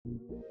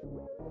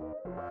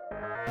Hello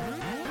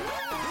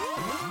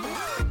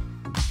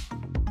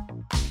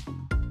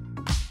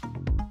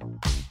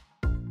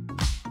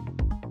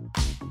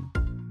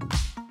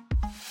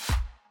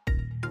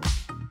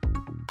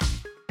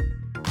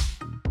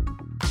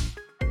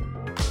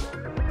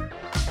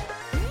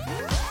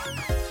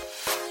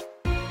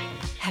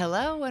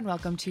and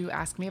welcome to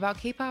Ask Me About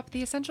K-Pop,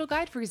 the essential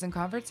guide for season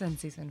converts and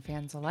season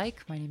fans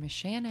alike. My name is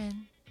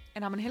Shannon.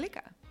 And I'm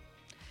Angelica.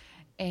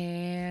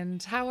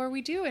 And how are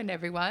we doing,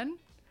 everyone?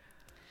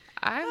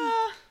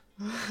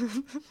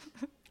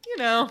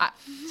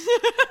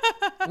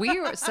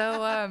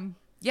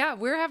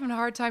 We're having a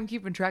hard time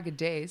keeping track of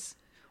days.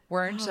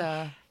 Weren't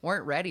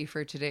ready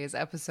for today's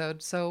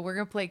episode, so we're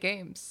gonna play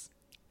games.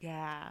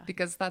 Yeah,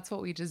 because that's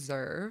what we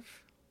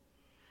deserve.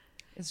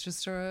 It's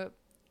just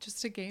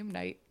a game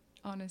night.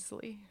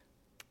 Honestly.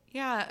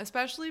 Yeah,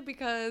 especially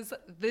because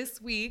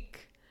this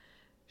week,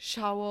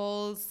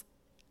 Shawls,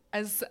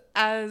 as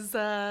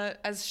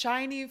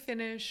SHINee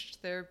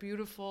finished their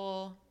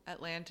beautiful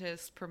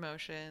Atlantis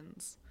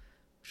promotions,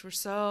 which were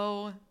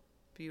so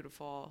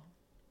beautiful.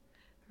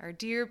 Our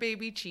dear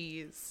baby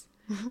Cheese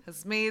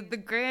has made the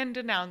grand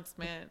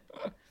announcement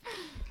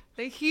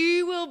that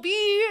he will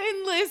be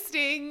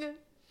enlisting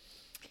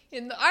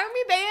in the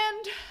Army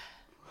Band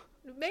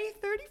May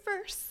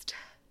 31st.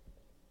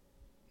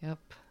 Yep.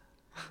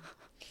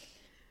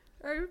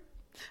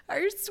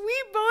 Our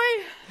sweet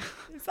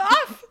boy is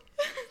off.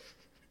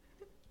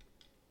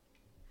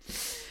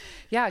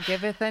 Yeah,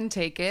 giveth and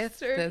taketh.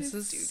 Serve this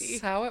his is duty.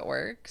 how it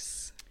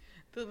works.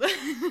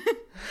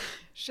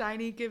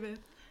 SHINee giveth,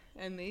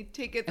 and they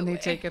take it and away.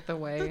 They take it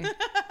away.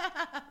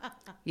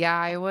 Yeah,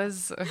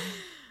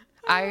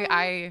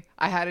 I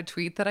had a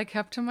tweet that I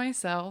kept to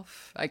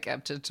myself. I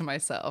kept it to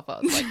myself. I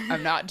was like,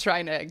 I'm not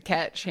trying to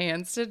catch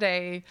hands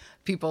today.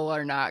 People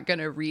are not going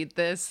to read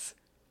this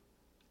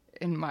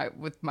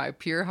with my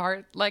pure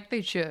heart like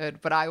they should.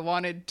 But I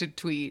wanted to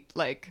tweet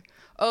like,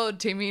 oh,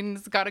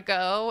 Taemin's got to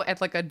go. And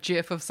like a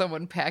gif of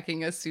someone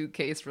packing a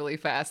suitcase really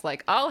fast.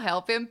 Like, I'll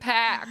help him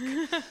pack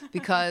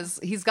because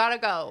he's got to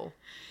go.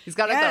 He's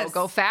got to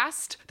go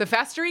fast. The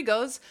faster he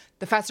goes,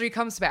 the faster he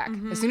comes back.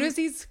 Mm-hmm. As soon as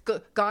he's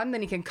gone,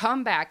 then he can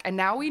come back. And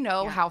now we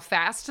know how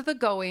fast the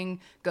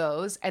going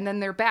goes. And then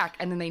they're back.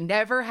 And then they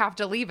never have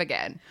to leave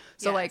again.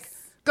 So like,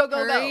 go.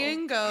 Hurry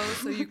and go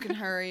so you can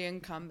hurry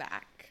and come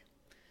back.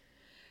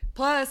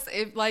 Plus,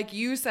 if like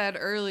you said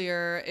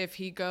earlier, if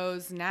he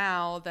goes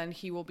now, then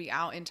he will be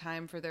out in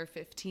time for their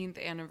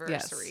 15th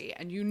anniversary. Yes.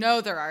 And you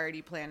know they're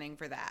already planning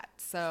for that.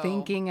 So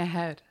thinking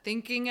ahead,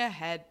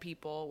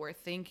 people. We're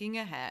thinking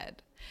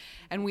ahead.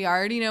 And we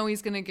already know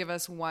he's going to give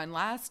us one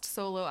last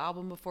solo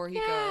album before he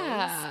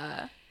goes.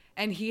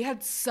 And he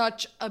had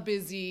such a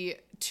busy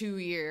 2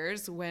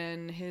 years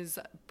when his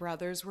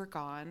brothers were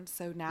gone.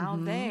 So now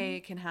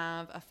they can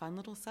have a fun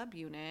little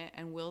subunit,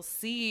 and we'll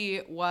see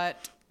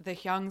what the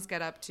Hyungs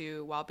get up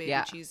to while Baby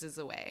Cheese is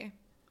away.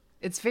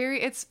 It's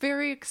very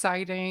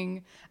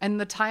exciting, and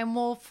the time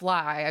will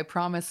fly. I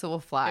promise it will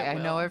fly. I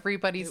know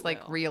everybody's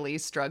really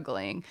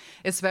struggling,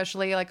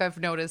 especially like I've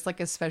noticed, like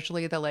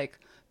especially the like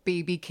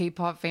baby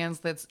K-pop fans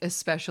that's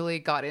especially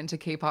got into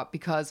K-pop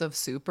because of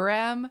Super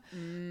M.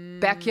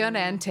 Baekhyun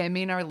and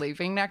Taemin are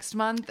leaving next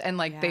month, and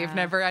like they've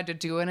never had to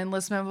do an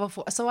enlistment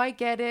before. So I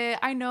get it.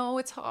 I know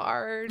it's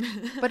hard,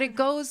 but it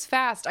goes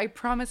fast. I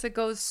promise it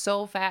goes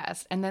so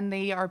fast. And then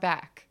they are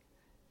back,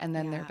 and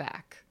then they're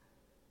back.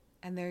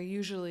 And they're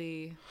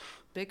usually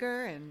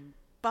bigger and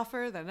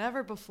buffer than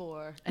ever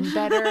before, and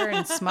better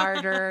and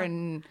smarter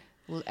and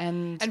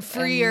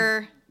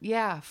freer.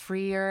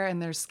 Freer,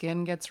 and their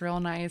skin gets real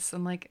nice,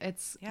 and like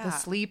the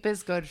sleep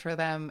is good for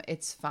them.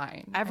 It's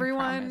fine.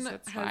 Everyone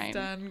has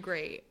done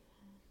great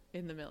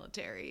in the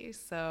military,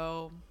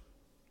 so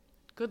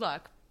good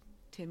luck,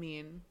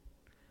 Taemin.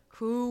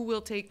 Who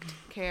will take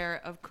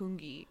care of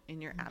Kungi in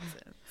your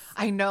absence?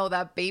 I know,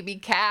 that baby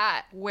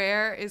cat.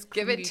 Where is Kungi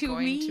Give it to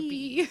going me. To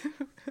be?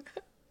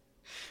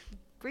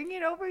 Bring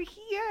it over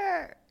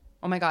here.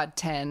 Oh my God,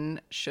 10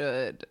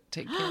 should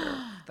take care of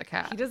the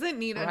cat. He doesn't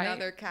need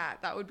another cat.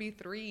 That would be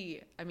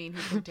 3. I mean,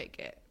 he can take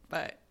it,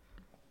 but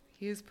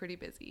he is pretty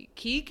busy.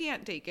 Key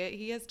can't take it.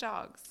 He has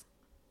dogs.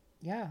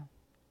 Yeah.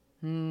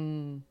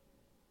 I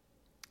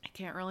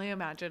can't really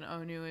imagine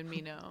Onu and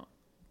Mino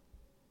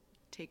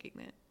taking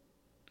it.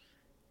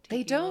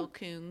 They don't.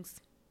 Kungs.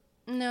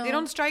 No. They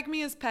don't strike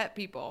me as pet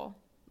people.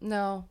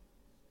 No.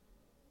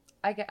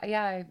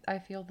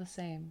 I feel the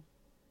same.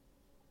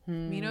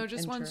 Mino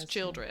just wants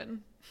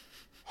children.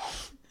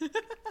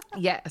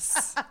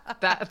 Yes,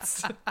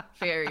 that's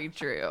very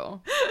true.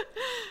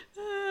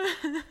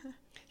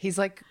 He's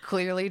like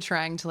clearly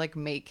trying to like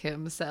make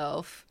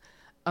himself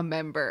a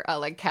member,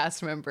 like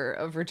cast member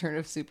of Return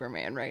of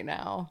Superman right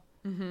now.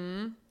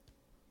 Even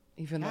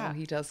though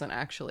he doesn't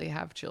actually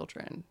have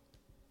children,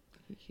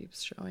 he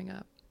keeps showing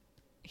up.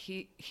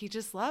 He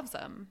just loves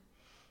them.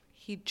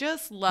 He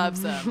just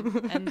loves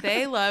them, and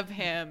they love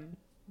him.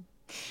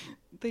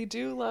 They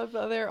do love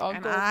their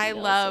uncle. And I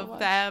love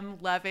them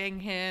loving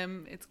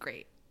him. It's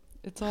great.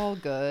 It's all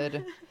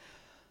good.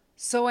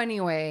 So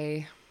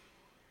anyway,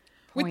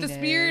 With the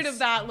spirit of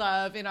that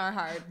love in our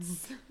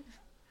hearts,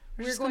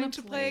 we're going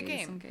to play a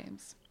game. Some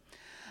games.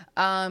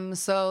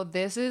 So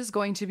this is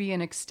going to be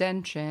an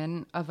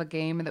extension of a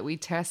game that we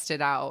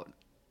tested out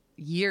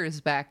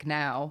years back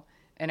now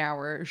in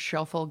our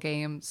Shuffle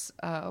Games,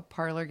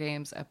 Parlor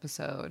Games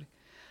episode.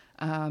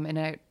 And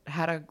I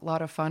had a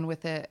lot of fun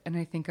with it, and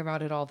I think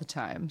about it all the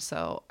time.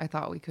 So I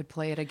thought we could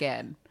play it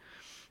again.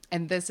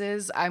 And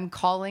I'm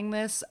calling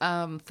this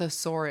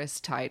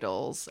Thesaurus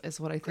Titles is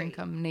what I think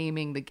I'm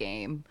naming the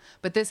game.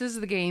 But this is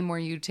the game where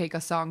you take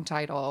a song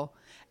title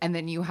and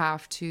then you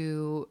have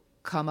to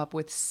come up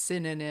with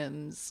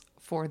synonyms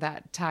for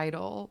that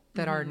title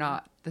that are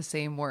not the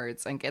same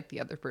words and get the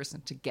other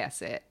person to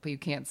guess it. But you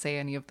can't say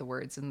any of the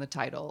words in the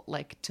title,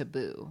 like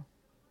taboo.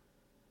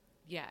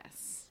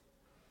 Yes.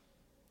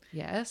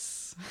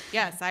 Yes.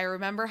 Yes, I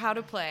remember how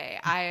to play.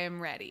 I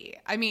am ready.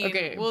 I mean,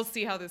 okay. We'll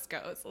see how this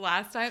goes.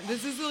 Last time,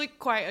 this is like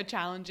quite a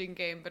challenging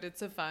game, but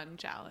it's a fun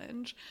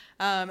challenge.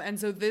 And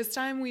so this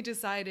time we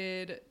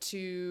decided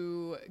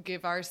to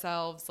give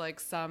ourselves like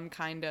some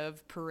kind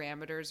of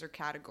parameters or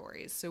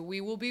categories. So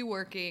we will be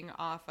working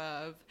off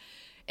of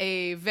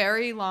a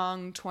very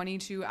long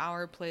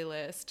 22-hour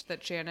playlist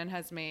that Shannon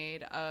has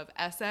made of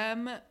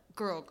SM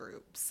girl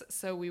groups.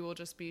 So we will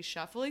just be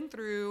shuffling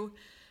through.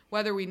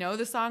 Whether we know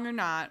the song or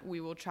not,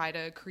 we will try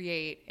to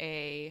create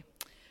a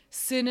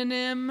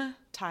synonym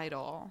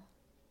title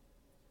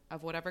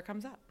of whatever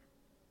comes up.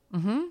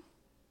 Mm-hmm.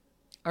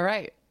 All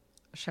right.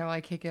 Shall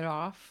I kick it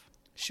off?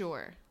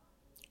 Sure.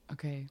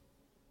 Okay.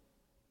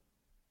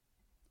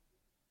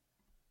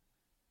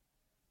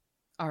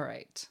 All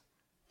right.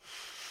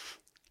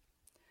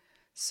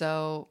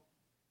 So,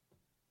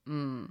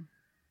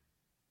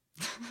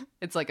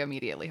 it's like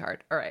immediately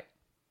hard. All right.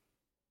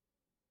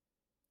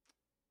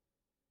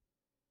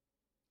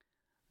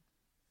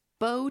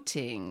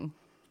 Boating.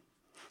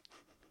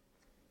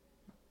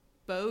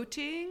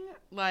 Boating?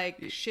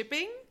 Like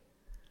shipping?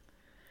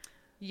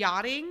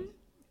 Yachting?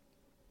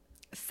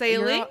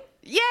 Sailing?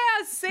 Yeah,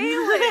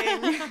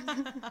 sailing.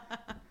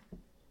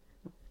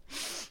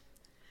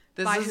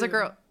 This By is who?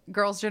 a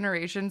Girls'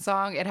 Generation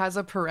song. It has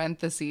a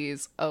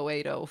parentheses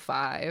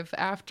 0805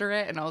 after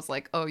it. And I was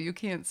like, oh, you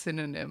can't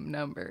synonym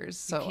numbers.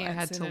 So I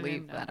had to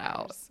leave that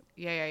out.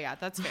 Yeah.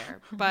 That's fair.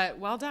 But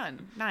well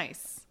done.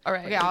 Nice. All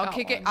right. Okay, I'll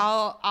kick it.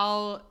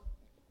 I'll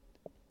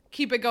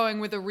keep it going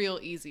with a real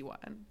easy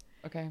one.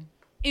 Okay.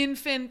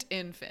 Infant.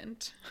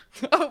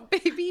 Oh,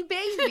 baby.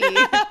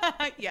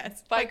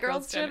 Yes. By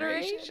Girls'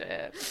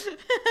 Generation.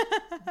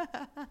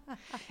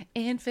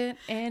 Infant.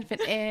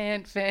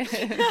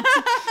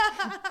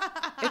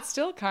 It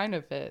still kind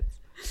of fits.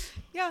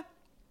 Yeah.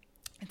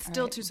 It's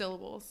still 2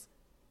 syllables.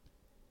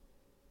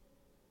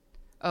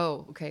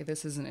 Oh, okay.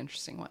 This is an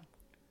interesting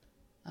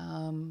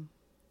one.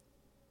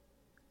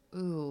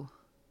 Ooh.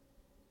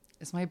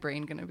 Is my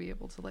brain going to be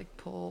able to like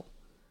pull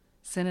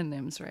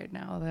synonyms right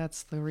now?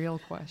 That's the real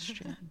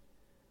question.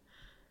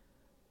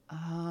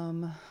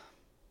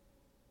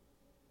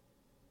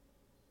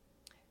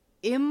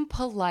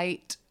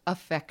 Impolite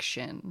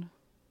affection.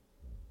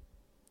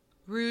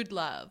 Rude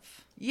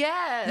love.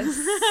 Yes.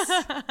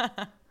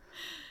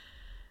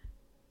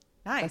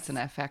 Nice. That's an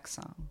FX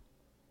song.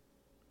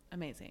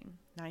 Amazing.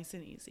 Nice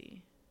and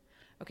easy.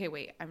 Okay,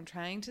 wait. I'm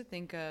trying to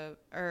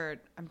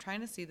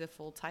see the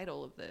full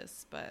title of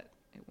this, but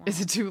it won't.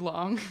 Is it too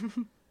long?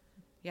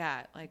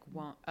 Yeah, like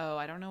won't. Oh,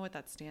 I don't know what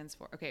that stands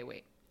for. Okay,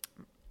 wait.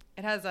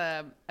 It has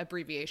a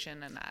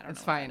abbreviation, and I don't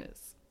know what that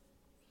is.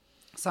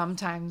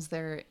 Sometimes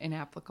they're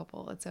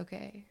inapplicable. It's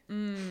okay.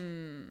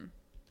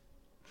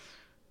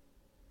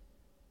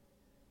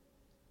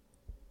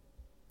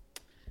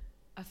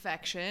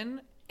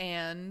 Affection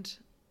and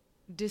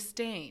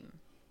disdain.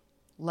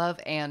 Love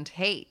and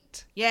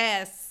Hate.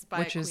 Yes, by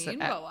Which is Queen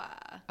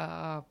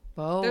Boa.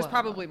 Boa. There's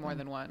probably more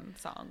than one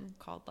song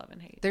called Love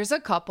and Hate. There's a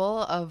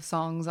couple of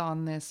songs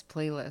on this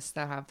playlist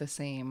that have the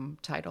same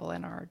title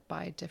and are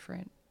by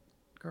different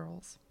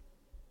girls.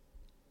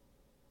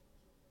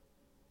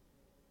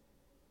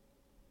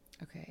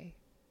 Okay.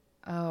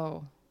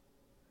 Oh.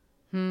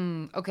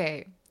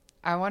 Okay.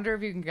 I wonder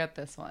if you can get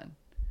this one.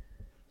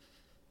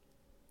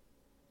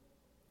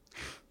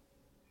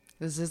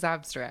 This is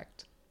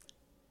abstract.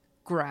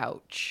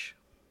 Grouch.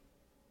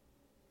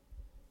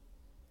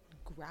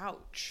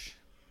 Grouch.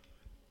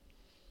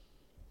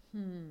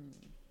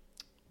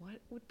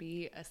 What would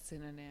be a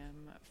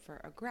synonym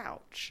for a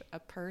grouch? A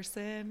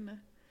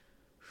person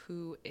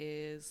who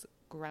is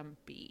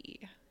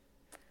grumpy.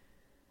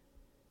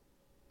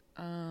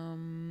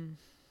 None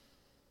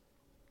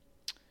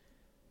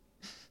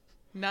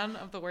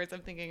of the words I'm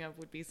thinking of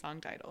would be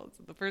song titles.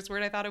 The first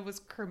word I thought of was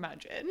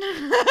curmudgeon.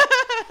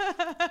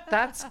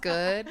 That's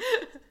good.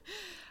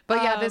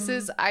 But yeah,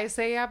 I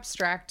say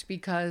abstract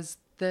because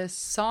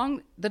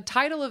the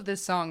title of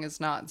this song is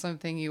not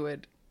something you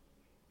would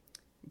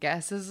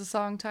guess is a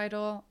song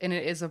title, and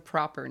it is a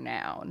proper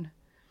noun.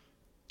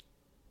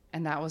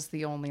 And that was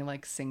the only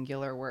like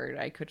singular word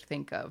I could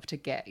think of to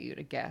get you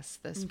to guess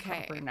this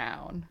proper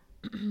noun.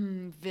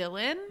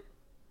 Villain?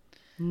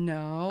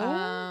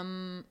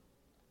 No.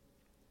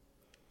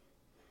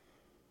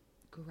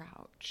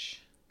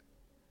 Grouch.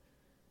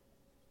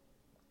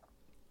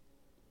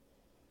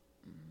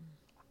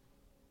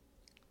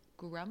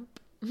 Grump.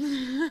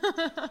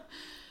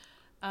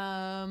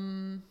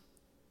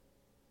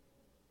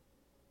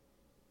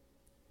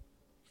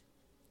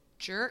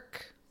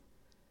 Jerk.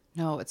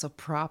 No, it's a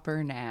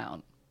proper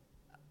noun.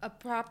 A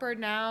proper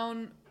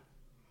noun.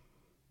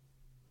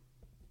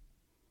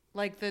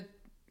 Like the.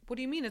 What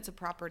do you mean it's a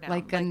proper noun?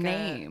 Like a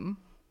name.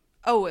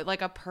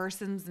 Like a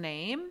person's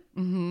name?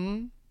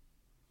 Mm-hmm.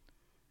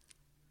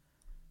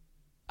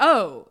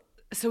 Oh,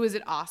 so is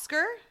it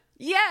Oscar?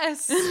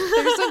 Yes.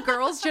 There's a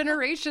Girls'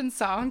 Generation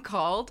song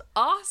called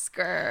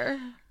Oscar.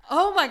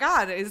 Oh my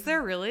God. Is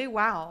there really?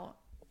 Wow.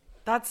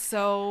 That's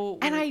so.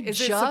 And is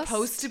it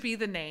supposed to be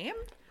the name?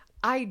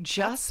 I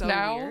just so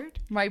now, weird.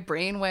 my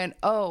brain went,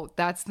 oh,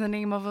 that's the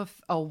name of a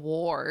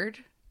award.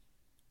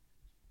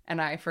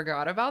 And I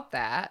forgot about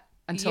that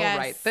until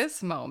right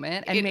this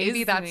moment. And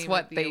maybe that's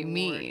what they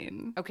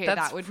mean. Okay,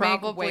 that's that would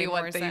probably make way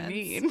what more they sense.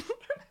 mean.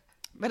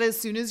 But as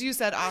soon as you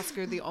said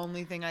Oscar, the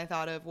only thing I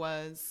thought of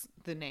was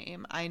the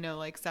name. I know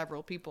like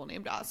several people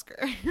named Oscar.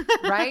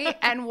 Right?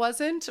 And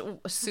wasn't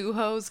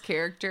Suho's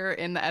character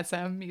in the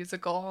SM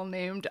musical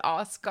named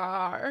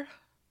Oscar?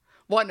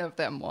 One of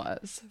them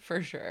was,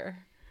 for sure.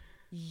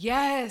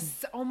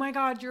 Yes. Oh my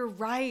God, you're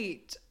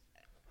right.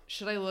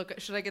 Should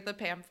I get the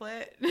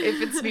pamphlet?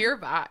 If it's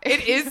nearby.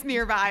 It is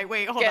nearby.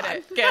 Wait, hold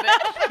on. Get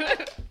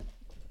it.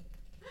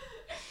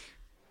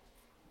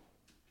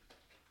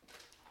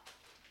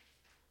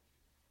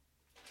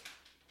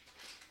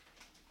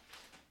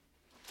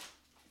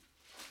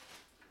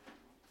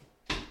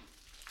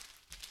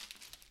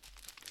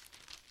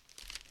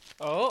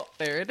 Oh,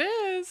 there it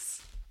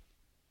is.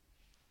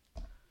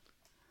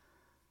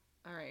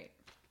 All right.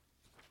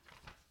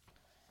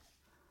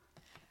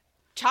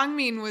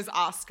 Changmin was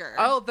Oscar.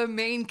 Oh, the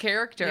main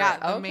character.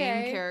 Yeah, the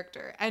main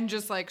character. And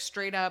just like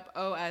straight up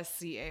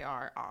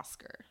Oscar,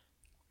 Oscar.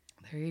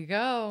 There you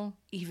go.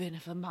 Even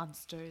if a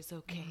monster is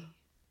okay.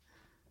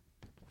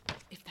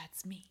 If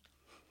that's me.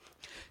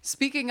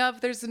 Speaking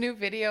of, there's a new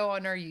video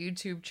on our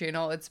YouTube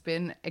channel. It's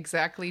been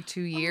exactly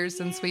 2 years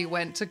since we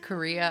went to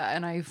Korea,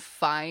 and I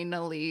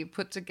finally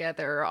put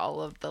together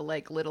all of the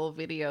like little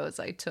videos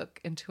I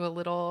took into a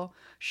little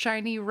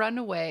shiny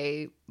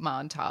runaway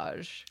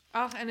montage.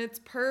 Oh, and it's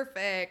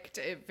perfect.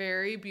 It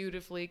very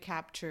beautifully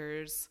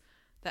captures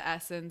the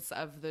essence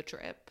of the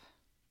trip.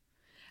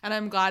 And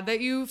I'm glad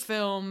that you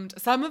filmed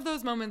some of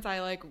those moments.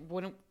 I like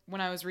when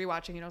I was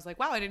rewatching it, I was like,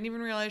 wow, I didn't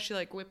even realize she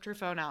like whipped her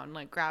phone out and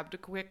like grabbed a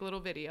quick little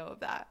video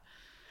of that.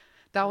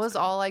 That was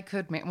all I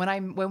could make.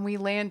 When we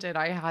landed,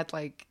 I had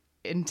like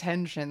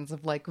intentions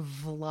of like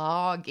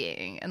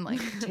vlogging and like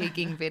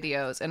taking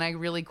videos, and I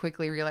really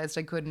quickly realized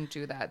I couldn't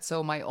do that.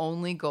 So my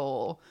only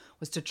goal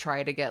was to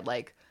try to get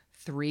like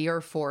 3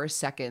 or 4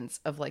 seconds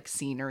of like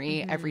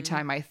scenery every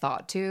time I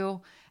thought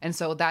to. And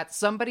so that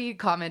somebody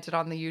commented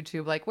on the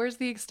YouTube, like, where's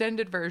the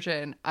extended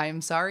version? I'm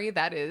sorry,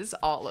 that is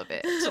all of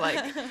it.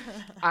 Like,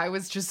 I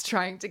was just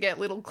trying to get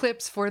little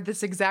clips for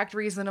this exact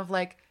reason of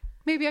like,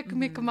 maybe I could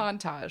make a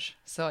montage.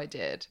 So I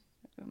did.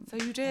 So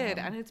you did,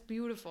 and it's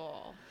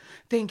beautiful.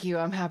 Thank you.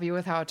 I'm happy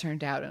with how it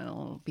turned out, and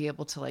I'll be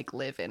able to like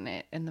live in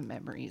it and the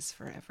memories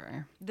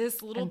forever.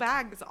 This little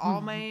bag is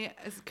all my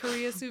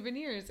Korea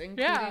souvenirs,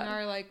 including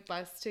our like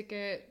bus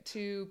ticket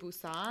to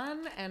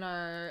Busan and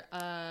our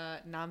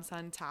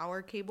Namsan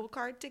Tower cable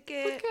car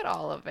ticket. Look at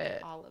all of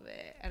it. All of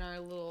it. And our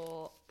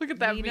little Look at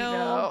that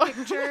Mino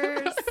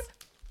pictures.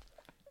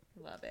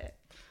 Love it.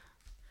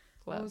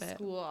 Love it.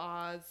 School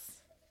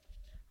Oz.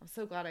 I'm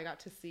so glad I got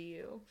to see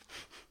you.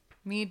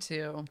 Me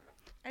too.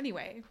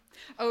 Anyway.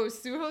 Oh,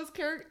 Suho's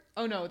character.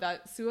 Oh no,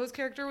 that Suho's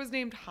character was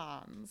named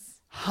Hans.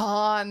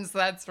 Hans,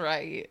 that's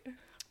right.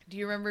 Do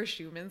you remember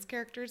Schumann's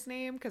character's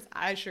name? Because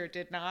I sure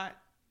did not.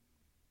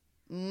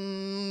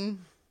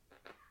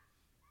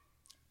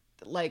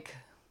 Like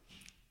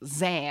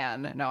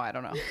Zan. No, I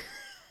don't know.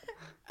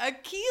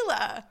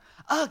 Aquila.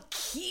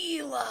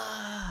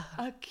 Aquila.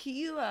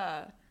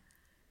 Aquila.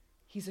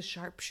 He's a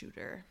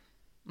sharpshooter.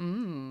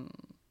 And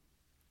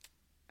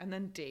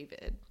then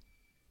David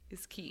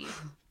is key.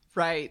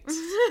 Right.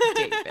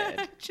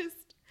 David.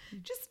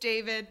 just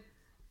David.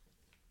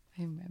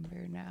 I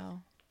remember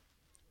now.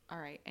 All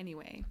right.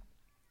 Anyway.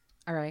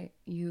 All right.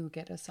 You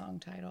get a song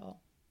title.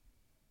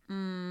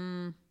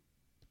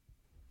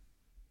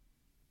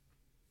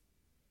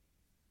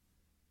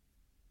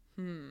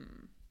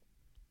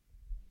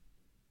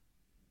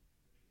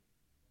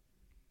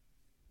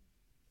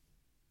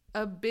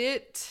 A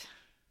bit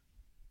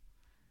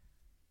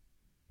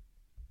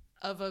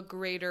of a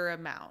greater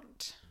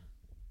amount.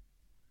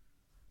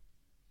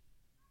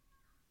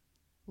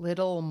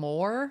 Little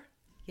More?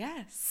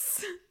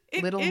 Yes.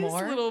 Little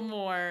More? Little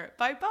More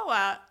by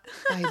Boa.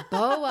 By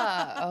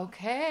Boa.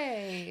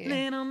 Okay.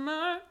 Little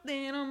more,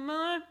 little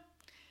more.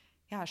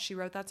 Yeah, she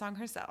wrote that song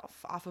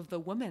herself off of the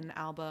Woman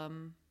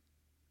album.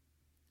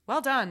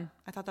 Well done.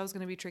 I thought that was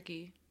going to be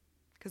tricky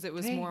because it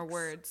was more Thanks.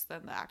 words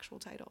than the actual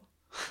title.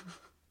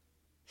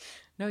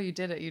 No, you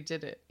did it. You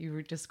did it.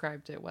 You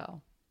described it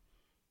well.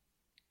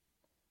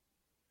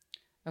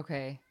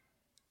 Okay.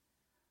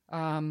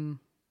 Um,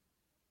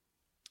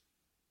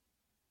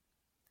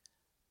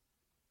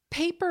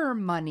 paper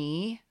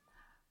money,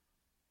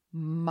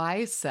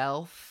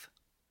 myself,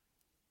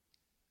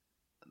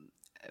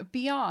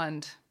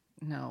 beyond.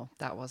 No,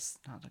 that was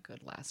not a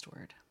good last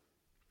word.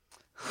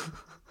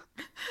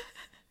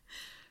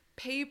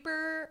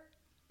 Paper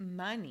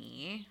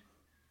money.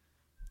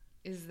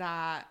 Is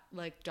that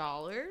like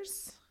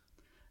dollars?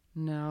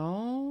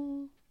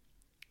 No.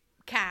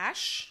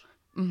 Cash?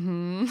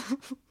 Mm-hmm.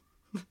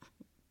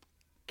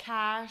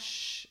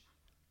 Cash.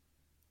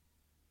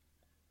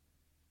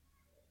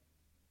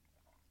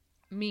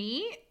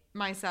 Me?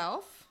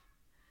 Myself?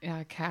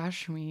 Yeah,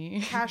 cash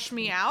me. Cash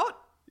me out?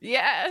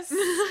 Yes.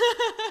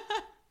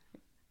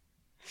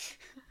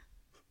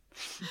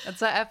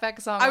 That's a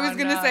FX song. I was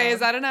going to say, is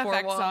that an Four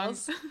FX Walls.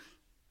 song?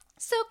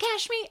 So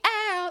cash me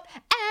out,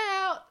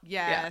 out.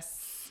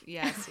 Yes.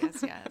 Yeah.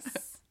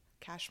 Yes.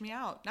 Cash me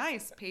out.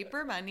 Nice.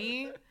 Paper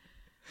money.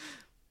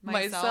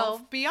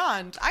 Myself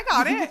beyond. I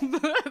got it.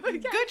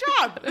 Good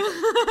job.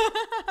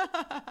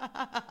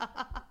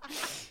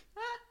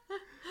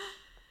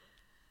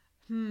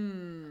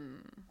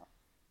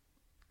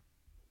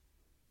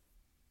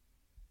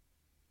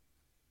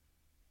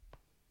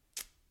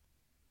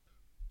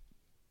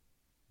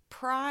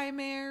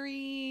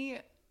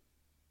 Primary.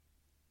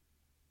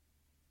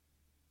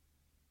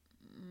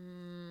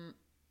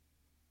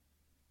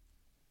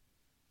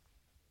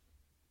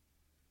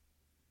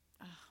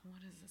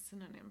 What is a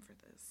synonym for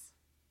this?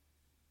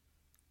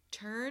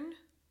 Turn?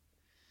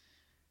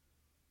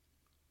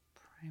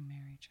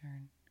 Primary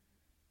turn.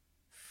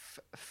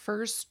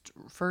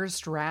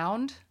 First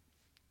round.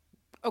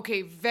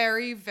 Okay,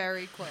 very,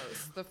 very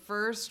close. The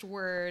first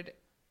word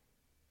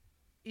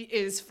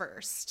is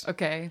first.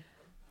 Okay.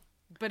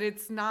 But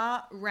it's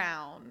not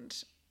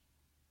round.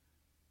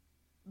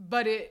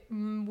 But it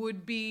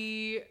would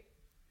be...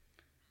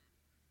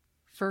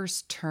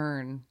 First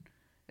turn.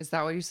 Is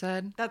that what you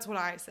said? That's what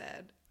I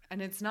said. And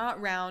it's not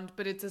round,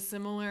 but it's a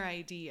similar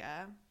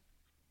idea.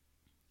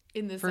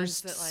 In the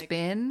First sense that, like...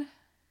 spin.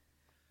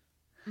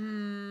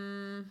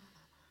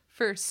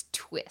 First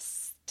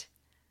twist.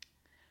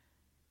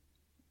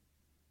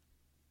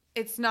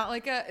 It's not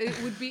like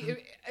it would be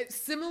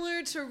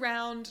similar to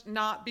round,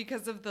 not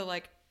because of the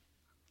like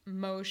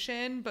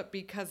motion, but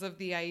because of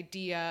the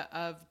idea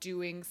of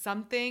doing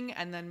something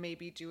and then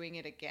maybe doing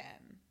it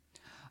again.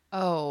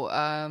 Oh,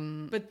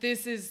 But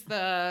this is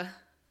the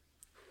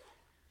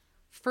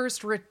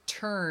first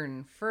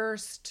return.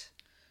 First.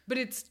 But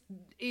it's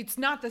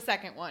not the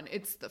second one.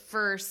 It's the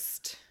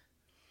first.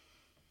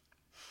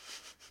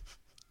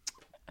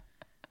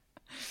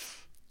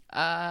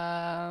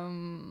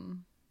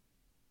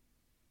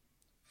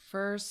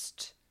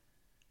 First.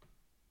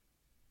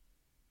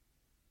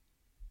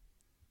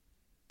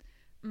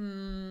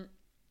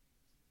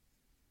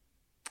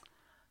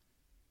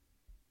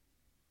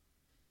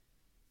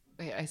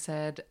 Wait, I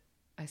said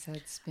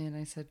spin,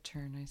 I said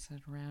turn, I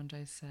said round,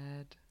 I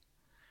said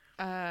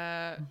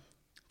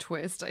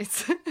twist, I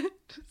said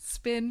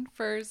spin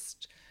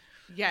first.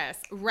 Yes,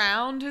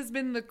 round has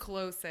been the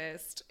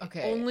closest.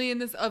 Okay. Only in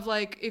this of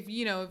like if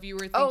you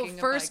were thinking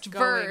first of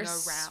like going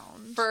verse,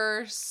 around.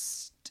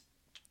 first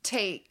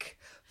take,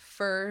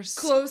 first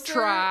Closer.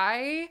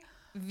 try.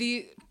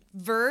 The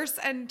verse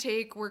and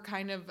take were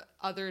kind of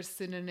other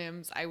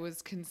synonyms I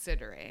was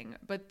considering,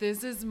 but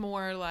this is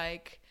more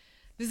like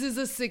this is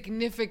a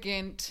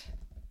significant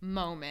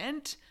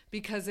moment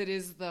because it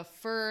is the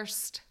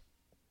first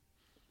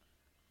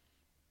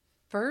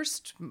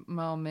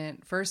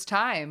moment, first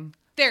time.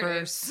 There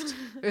first, it is.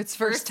 It's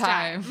first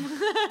time.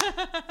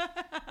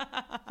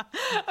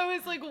 I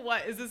was like,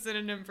 what is a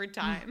synonym for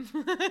time?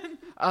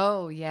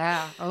 Oh,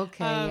 yeah.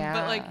 Okay, yeah.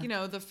 But like,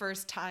 the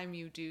first time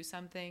you do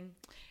something.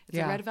 It's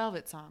a Red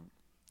Velvet song.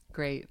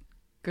 Great.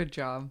 Good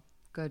job.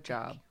 Good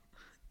job.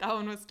 That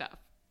one was tough.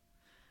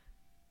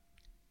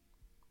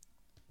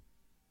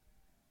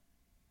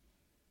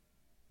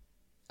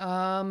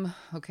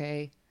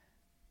 Okay.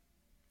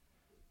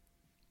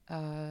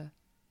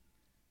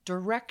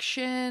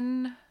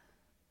 Direction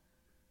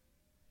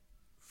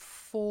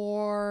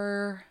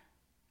for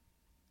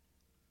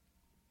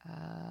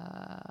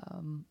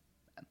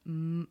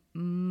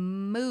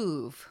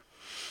move.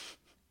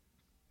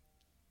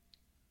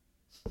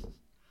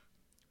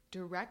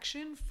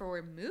 Direction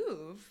for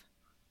move?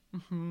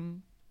 Mm-hmm.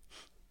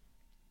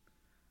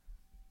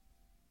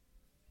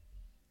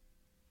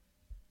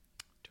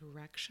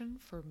 Direction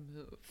for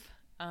move.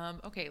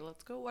 Okay,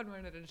 let's go one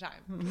word at a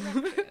time.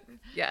 Direction.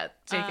 Yeah,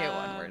 take it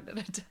one word at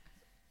a time.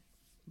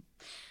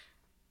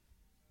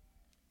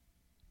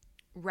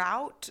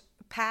 Route,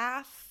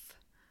 path.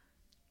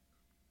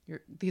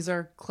 These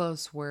are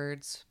close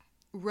words.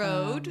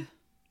 Road.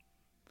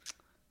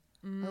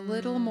 A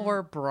little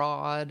more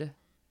broad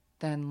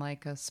than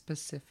like a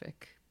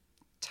specific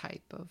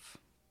type of.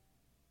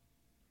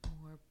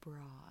 More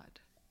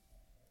broad.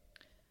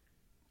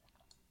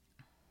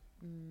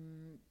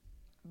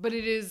 But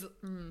it is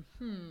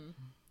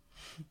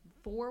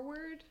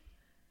forward.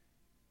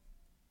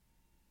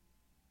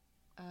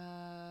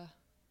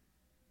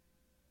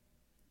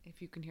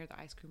 If you can hear the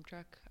ice cream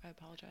truck, I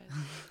apologize.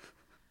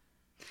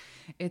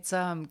 It's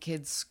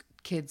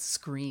kids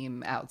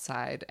scream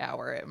outside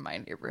hour in my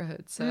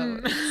neighborhood, so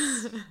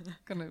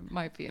it's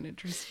might be an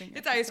interesting.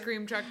 It's ice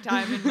cream truck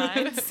time in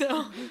mine.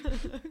 So,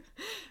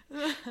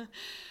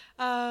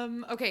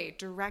 okay,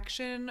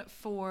 direction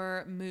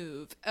for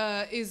move.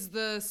 Is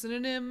the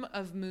synonym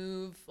of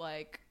move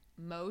like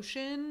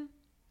motion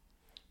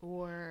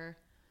or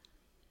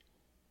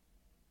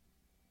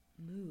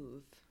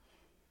move?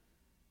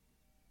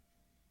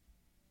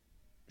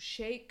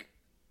 Shake,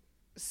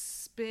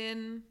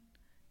 spin,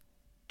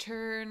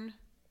 turn.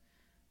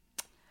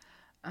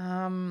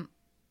 For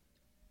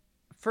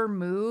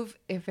move,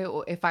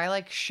 if I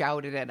like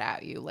shouted it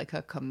at you like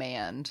a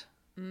command.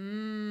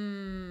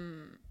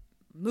 Move.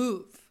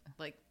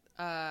 Like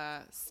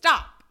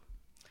stop.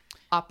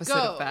 Opposite Go.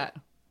 of that.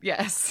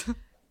 Yes. Okay.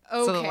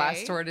 So the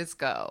last word is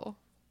go.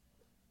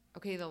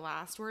 Okay, the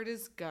last word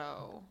is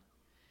go.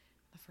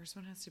 The first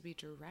one has to be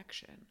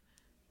direction.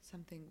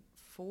 Something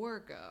for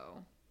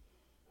go.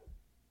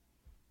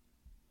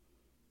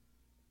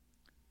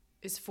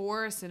 Is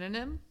for a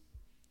synonym?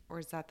 Or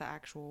is that the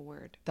actual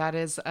word? That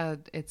is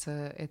it's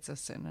a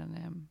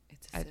synonym.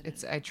 It's a synonym.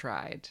 I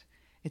tried.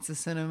 It's a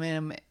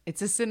synonym.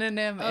 It's a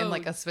synonym in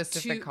like a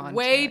specific context.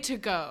 Way to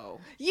go.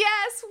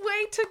 Yes,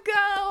 way to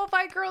go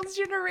by Girls'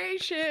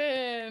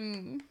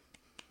 Generation.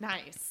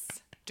 Nice.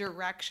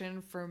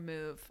 Direction for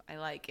move. I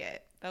like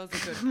it. That was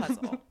a good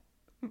puzzle.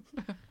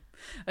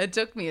 It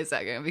took me a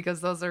second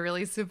because those are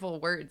really simple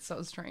words. So I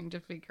was trying to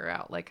figure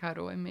out like how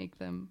do I make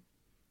them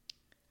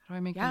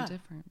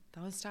different?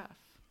 That was tough.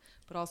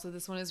 But also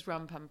this one is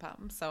rum pum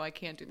pum, so I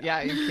can't do that.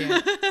 Yeah, you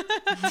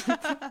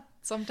can't.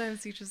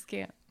 Sometimes you just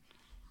can't.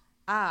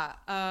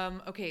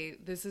 Okay,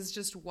 this is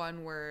just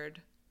one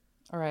word.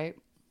 All right.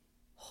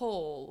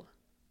 Whole.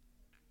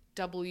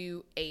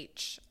 WHOLE.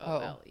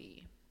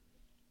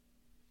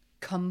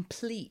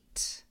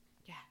 Complete.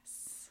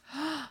 Yes.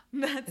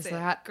 That's Is it.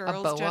 that Girls'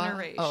 a boa?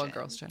 Generation. Oh, a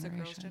Girls' It's a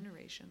Generation. Girls'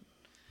 Generation.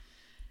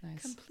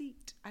 Nice.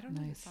 Complete. I don't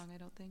know this song, I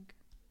don't think.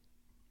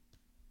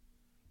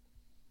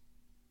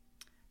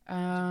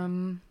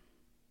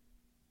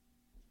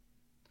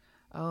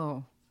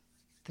 Oh,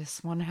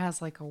 this one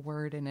has like a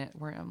word in it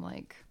where I'm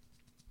like,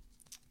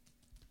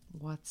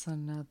 what's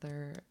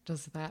another?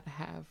 Does that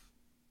have?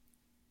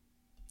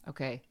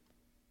 Okay.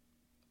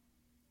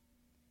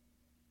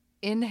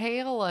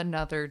 Inhale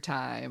another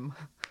time.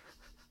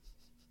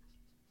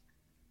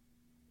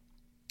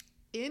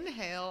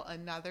 Inhale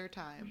another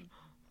time.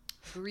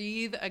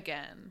 Breathe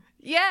again.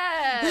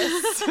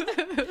 Yes.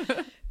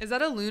 Is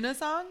that a Luna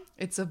song?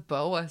 It's a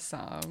Boa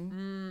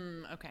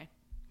song. Okay.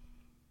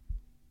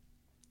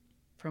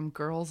 From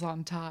Girls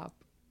on Top,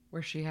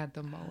 where she had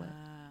the mullet.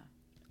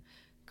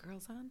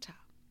 Girls on Top.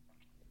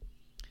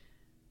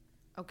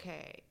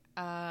 Okay.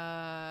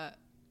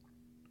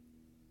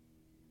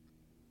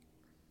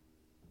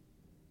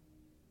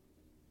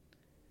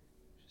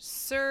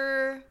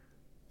 Sir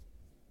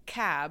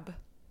Cab.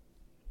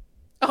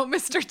 Oh,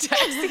 Mr.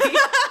 Taxi.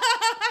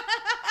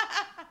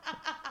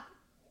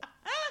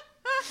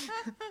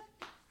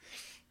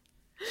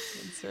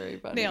 That's very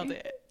funny. Nailed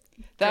it.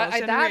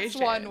 That's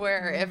one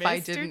where if I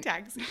didn't,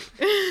 Taxi.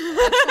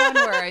 that's one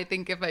where I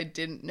think if I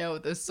didn't know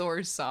the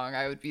source song,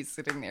 I would be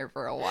sitting there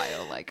for a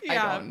while. Like,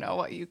 Yeah. I don't know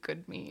what you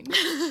could mean.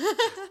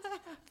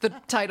 The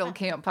title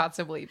can't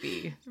possibly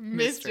be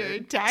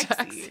Mr. Taxi.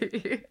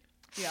 Taxi.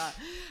 Yeah.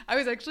 I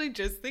was actually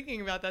just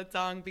thinking about that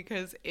song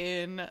because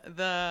in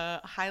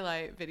the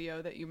highlight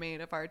video that you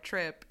made of our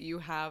trip, you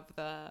have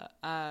the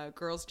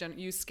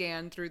you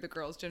scanned through the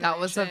Girls' Generation. That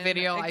was a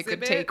video exhibit. I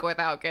could take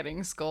without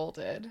getting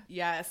scolded.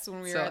 Yes,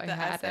 when we So were at I the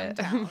had SM it.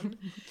 town.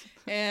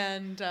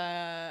 And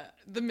I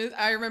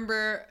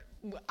remember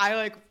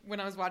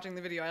when I was watching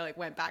the video, I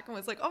went back and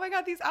was like, oh my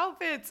God, these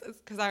outfits.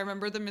 Because I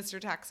remember the Mr.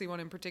 Taxi one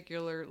in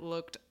particular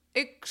looked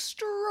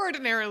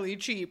extraordinarily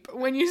cheap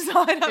when you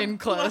saw it up In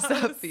close up,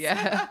 close.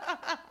 yeah.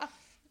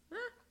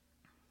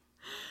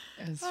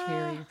 It was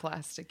very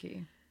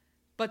plasticky.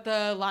 But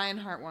the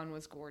Lionheart one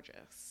was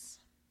gorgeous.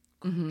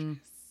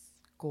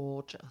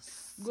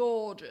 Gorgeous.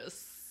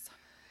 Gorgeous.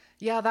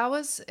 Yeah, that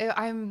was,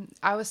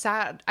 I was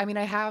sad. I mean,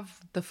 I have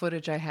the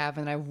footage I have,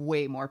 and I have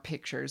way more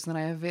pictures than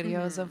I have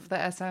videos of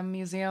the SM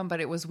museum,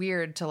 but it was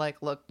weird to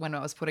look when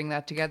I was putting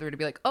that together to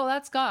be like, oh,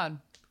 that's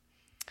gone.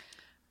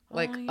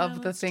 Of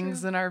the that's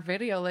things true. in our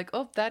video,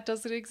 oh, that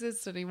doesn't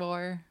exist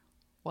anymore.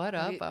 What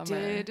up, It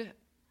did,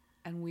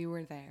 and we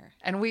were there.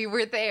 And we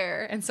were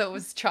there, and so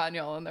was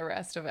Chanyeol and the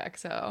rest of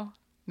EXO.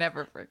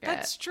 Never forget.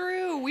 That's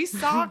true. We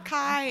saw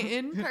Kai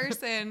in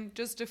person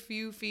just a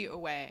few feet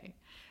away.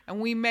 And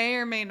we may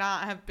or may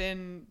not have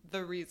been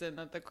the reason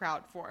that the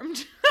crowd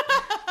formed.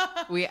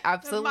 We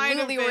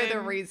absolutely were the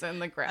been reason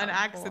the crowd An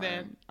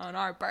accident on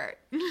our part.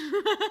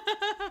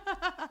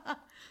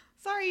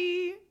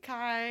 Sorry,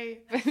 Kai.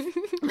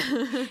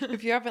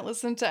 If you haven't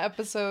listened to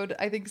episode,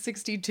 I think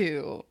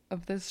 62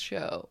 of this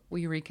show,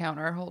 we recount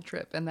our whole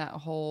trip and that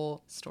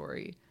whole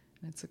story.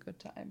 And it's a good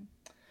time.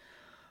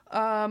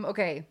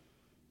 Okay.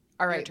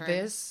 All right. turn.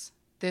 This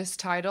This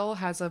title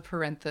has a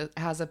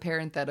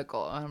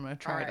parenthetical. I'm gonna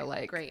try to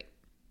like great.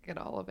 get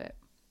all of it.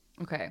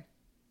 Okay.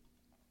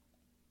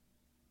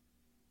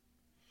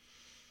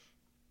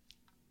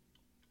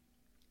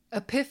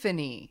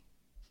 Epiphany,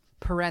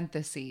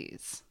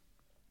 parentheses.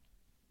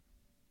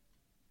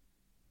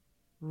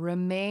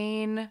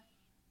 Remain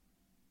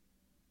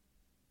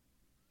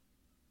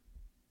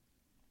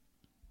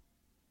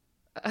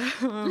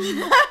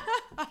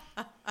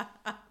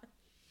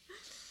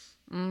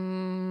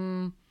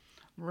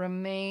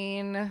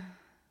remain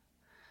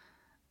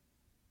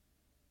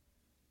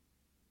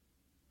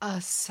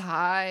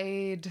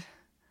aside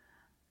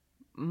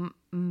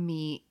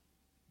me.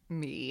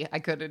 I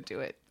couldn't do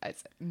it. I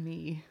said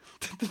me.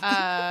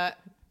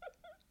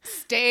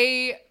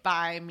 Stay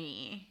by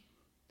me.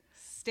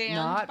 Stand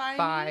Not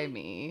by me.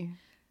 me.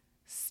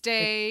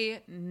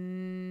 Stay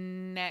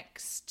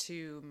next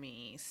to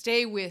me.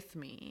 Stay with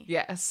me.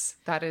 Yes,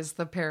 that is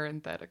the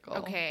parenthetical.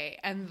 Okay,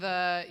 and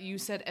you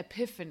said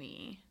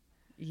epiphany.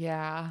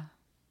 Yeah.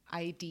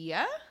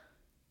 Idea?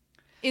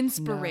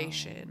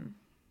 Inspiration.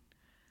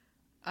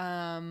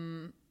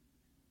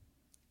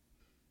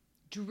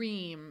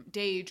 Dream,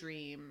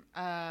 daydream.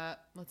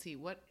 Let's see,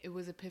 what it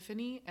was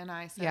epiphany, and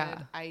I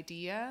said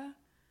idea,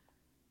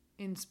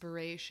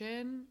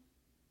 inspiration,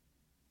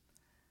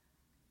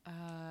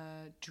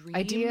 dream.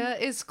 Idea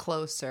is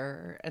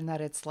closer, and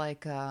that it's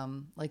like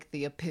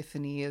the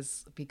epiphany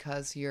is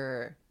because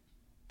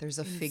there's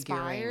a figuring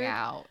Inspired?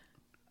 out.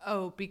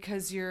 Oh,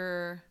 because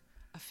you're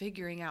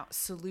figuring out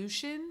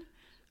solution,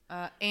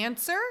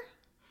 answer.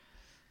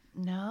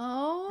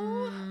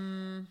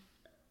 No.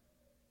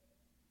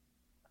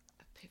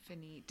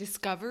 Epiphany,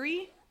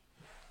 discovery.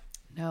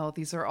 No,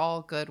 these are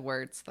all good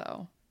words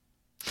though.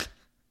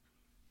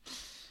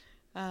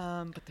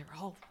 But they're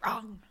all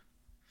wrong.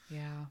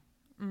 Yeah.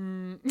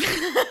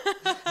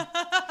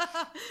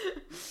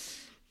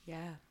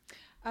 Yeah.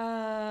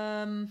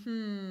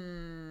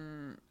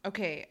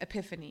 Okay,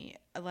 epiphany.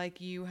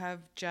 Like you have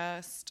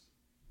just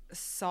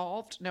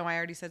solved. No, I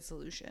already said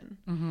solution.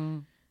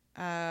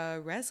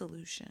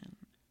 Resolution.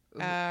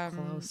 Ooh,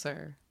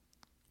 closer.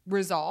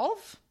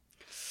 Resolve.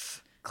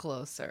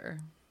 Closer.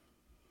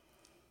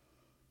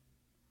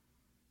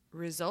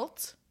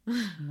 Result.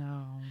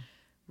 No.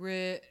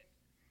 Re.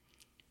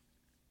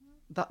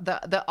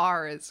 The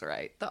R is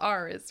right. The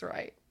R is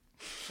right.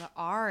 The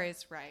R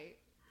is right.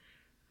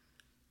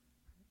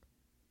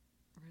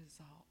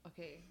 Resolve.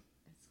 Okay,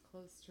 it's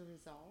close to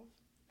resolve.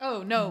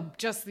 Oh no,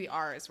 just the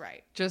R is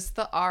right. Just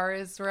the R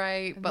is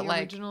right, And but the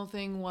like original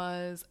thing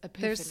was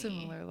epiphany. there's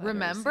similar letters.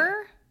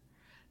 Remember?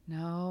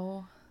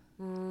 No.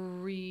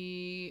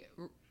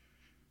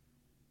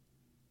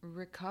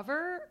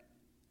 Recover.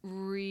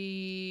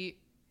 Reach.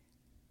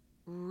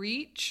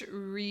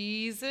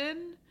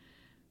 Reason.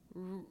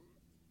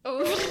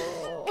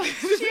 Oh.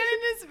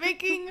 Shannon is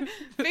making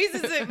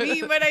faces at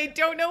me, but I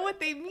don't know what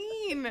they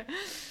mean.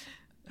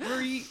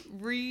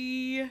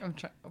 I'm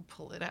trying to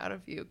pull it out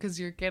of you because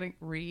you're getting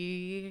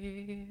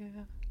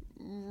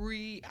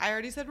I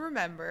already said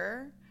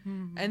remember.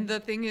 And the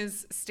thing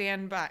is stay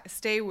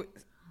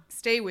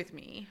with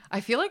me.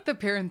 I feel like the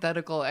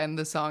parenthetical and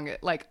the song,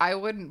 like I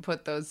wouldn't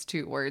put those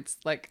two words.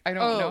 Like I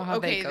don't know how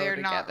they go they're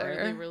together. not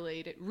really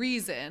related.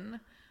 Reason.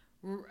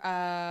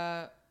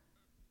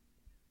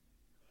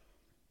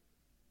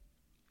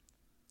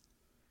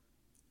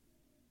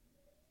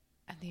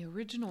 And the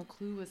original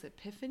clue was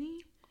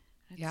epiphany.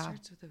 And it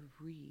starts with a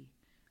re.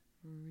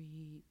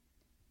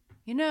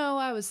 You know,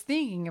 I was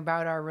thinking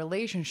about our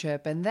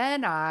relationship and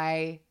then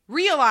I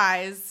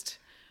Realized.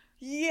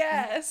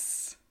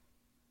 Yes.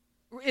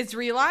 It's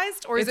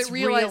realized or is It's it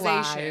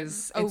realization?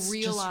 realize. Oh, It's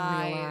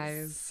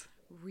just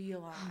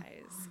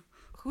realize.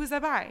 Who is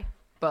that by?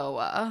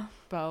 Boa.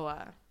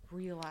 Boa.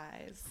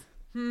 Realize.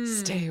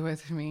 Stay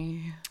with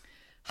me.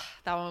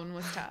 That one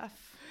was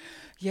tough.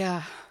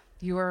 Yeah.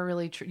 You are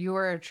really you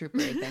are a trooper.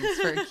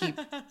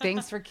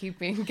 Thanks for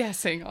keeping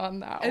guessing on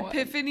that one.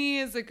 Epiphany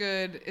is a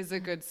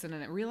good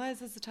synonym.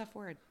 Realize is a tough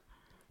word.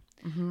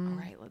 All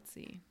right, let's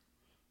see.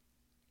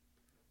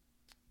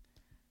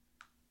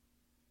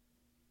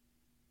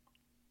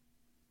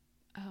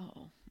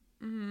 Oh.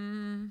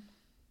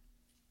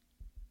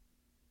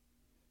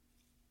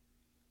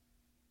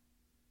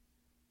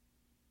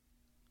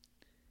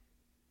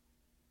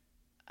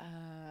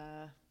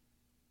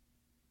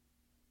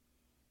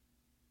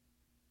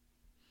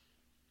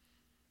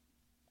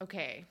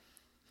 Okay.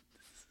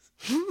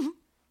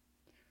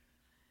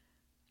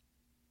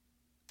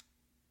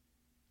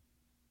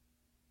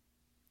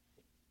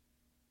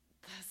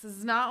 This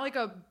is not like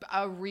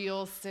a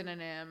real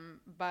synonym,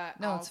 but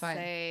No, I'll it's fine.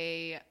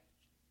 say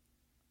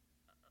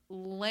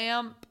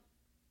lamp.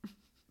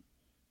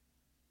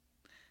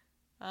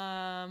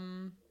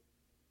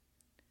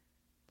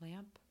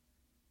 Lamp.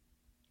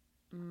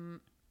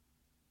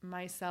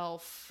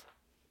 Myself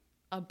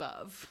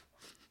above.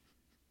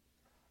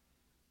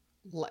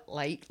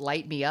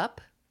 Light me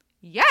up.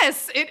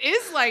 Yes, it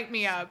is light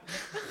me up.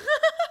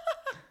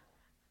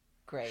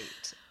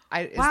 Great.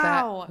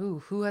 Wow.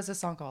 Who has a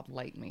song called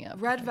Light Me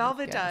Up? Red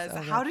Velvet Guess. does.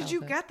 Oh, How Red did you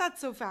Velvet. get that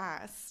so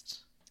fast?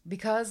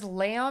 Because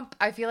lamp,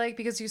 I feel like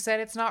because you said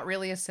it's not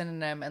really a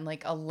synonym, and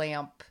like a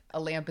lamp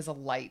is a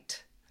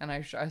light, and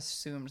I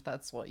assumed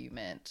that's what you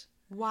meant.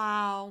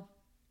 Wow.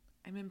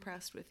 I'm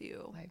impressed with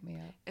you. Light me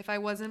up. If I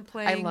wasn't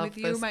playing love with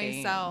you this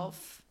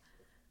myself,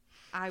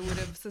 I would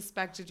have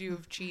suspected you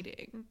of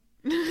cheating.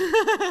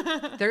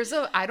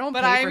 I don't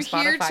But pay I'm for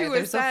here Spotify. to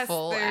There's assess. a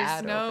full There's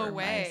ad no over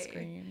way. my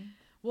screen.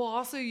 Well,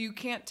 also, you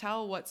can't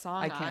tell what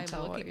song I can't I'm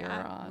tell what looking you're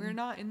at. on. We're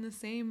not in the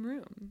same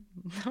room.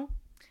 No.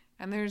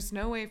 And there's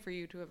no way for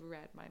you to have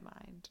read my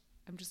mind.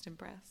 I'm just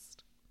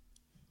impressed.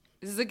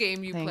 This is a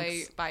game you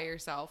play by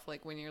yourself,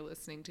 like when you're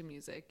listening to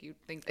music. You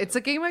think It's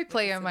a game I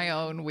play in my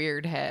own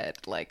weird head,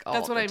 like all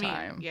That's what the I mean.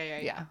 time.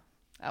 Yeah.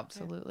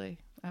 Absolutely.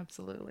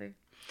 Absolutely.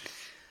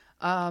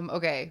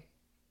 Okay.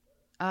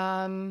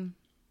 Oh,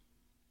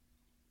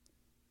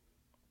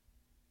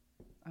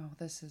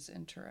 this is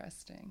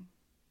interesting.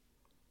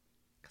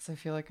 Because I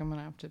feel like I'm going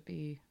to have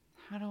to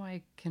how do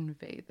I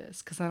convey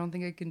this? Because I don't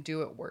think I can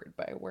do it word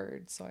by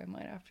word. So I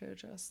might have to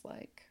just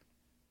like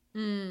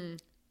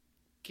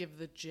give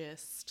the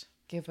gist.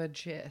 Give a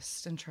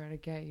gist and try to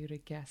get you to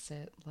guess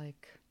it.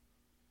 Like,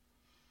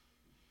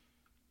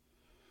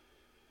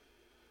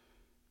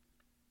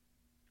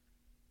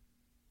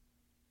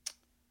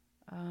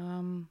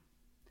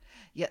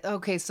 yeah,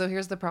 okay, so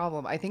here's the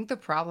problem. I think the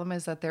problem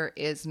is that there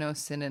is no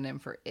synonym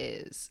for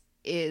is.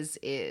 Is.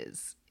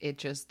 It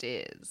just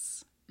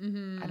is.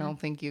 I don't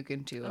think you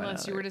can do it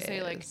Unless you were to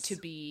say like to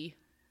be.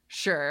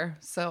 Sure.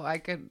 So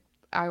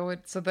I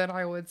would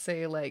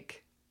say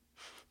like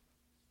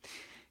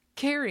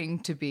caring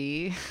to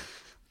be.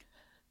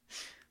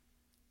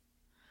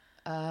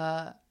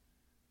 Oh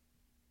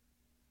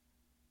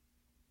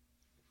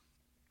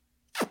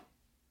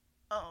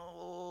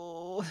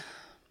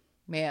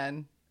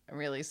man, I'm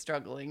really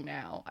struggling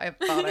now. I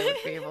thought I would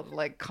be able to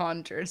like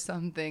conjure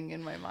something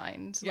in my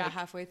mind. Yeah, like,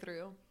 halfway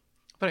through.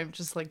 but I'm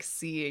just like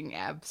seeing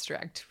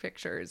abstract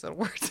pictures and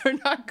words are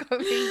not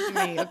coming to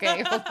me.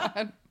 Okay, hold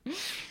on.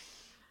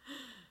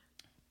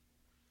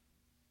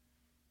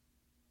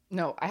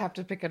 No, I have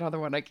to pick another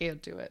one. I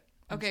can't do it.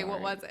 Okay,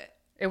 what was it?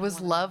 It was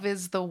Love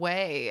is the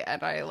Way.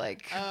 And I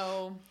like...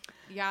 Oh,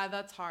 yeah,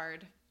 that's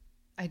hard.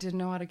 I didn't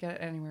know how to get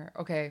it anywhere.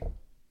 Okay.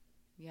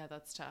 Yeah,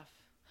 that's tough.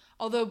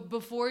 Although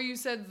before you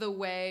said the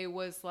way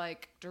was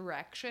like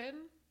direction.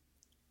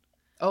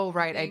 Oh,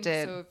 right, I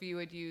did. So if you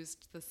had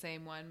used the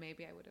same one,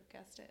 maybe I would have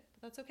guessed it.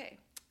 But that's okay.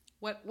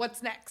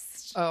 What's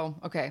next? Oh,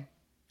 okay.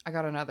 I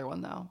got another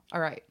one, though.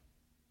 All right.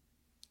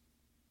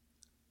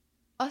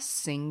 A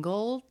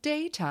single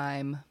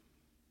daytime.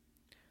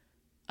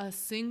 A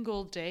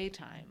single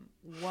daytime.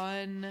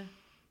 One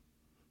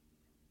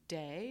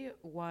day,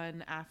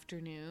 one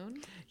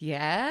afternoon.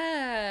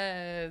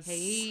 Yes.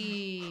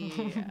 Hey.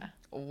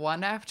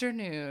 One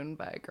Afternoon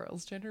by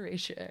Girls'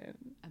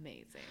 Generation.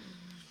 Amazing.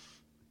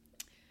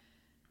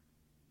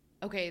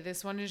 Okay,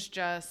 this one is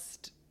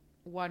just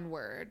one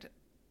word.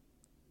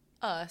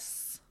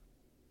 Us.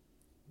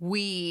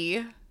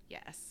 We.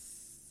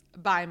 Yes.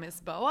 By Miss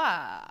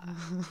Boa.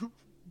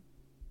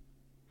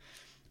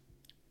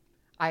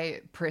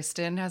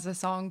 Priston has a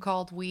song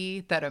called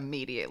We that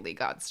immediately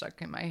got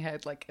stuck in my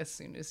head like as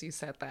soon as you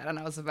said that, and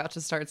I was about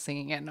to start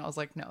singing it and I was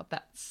like, no,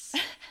 that's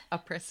a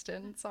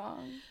Priston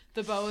song.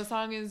 The Boa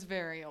song is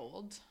very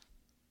old.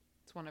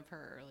 It's one of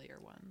her earlier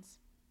ones.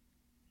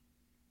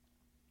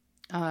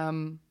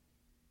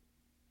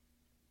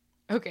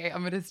 Okay,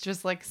 I'm gonna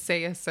just like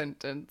say a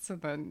sentence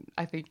and then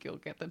I think you'll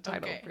get the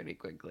title pretty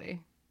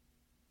quickly.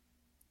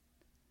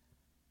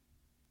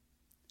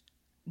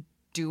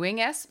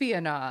 Doing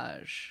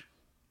espionage.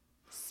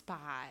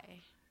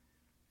 Spy.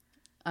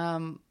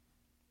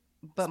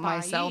 But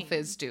myself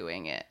is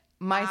doing it.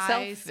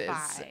 Myself I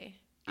spy.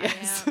 is.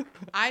 Yes.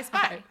 I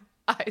spy.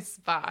 I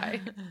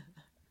spy.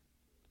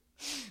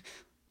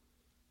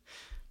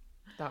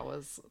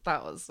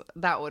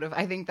 That would have,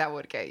 I think that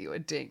would get you a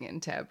ding in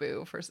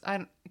taboo for,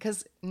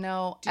 because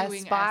no,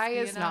 Doing spy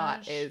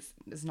espionage? is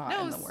not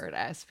in the word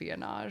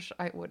espionage.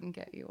 I wouldn't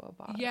get you a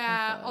bot.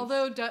 Yeah,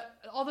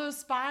 although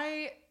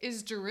spy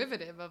is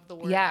derivative of the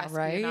word right?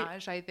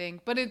 espionage, I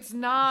think, but it's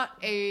not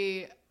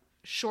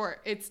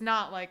it's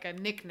not like a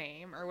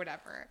nickname or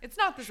whatever. It's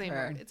not the same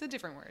word. It's a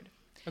different word.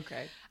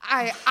 Okay.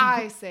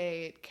 I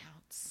say it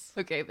counts.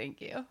 Okay, thank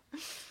you.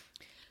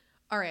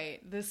 All right,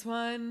 this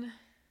one.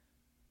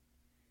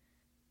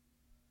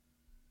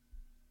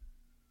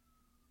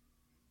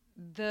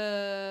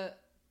 The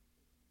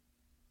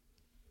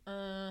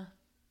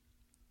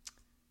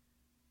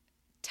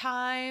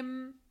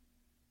time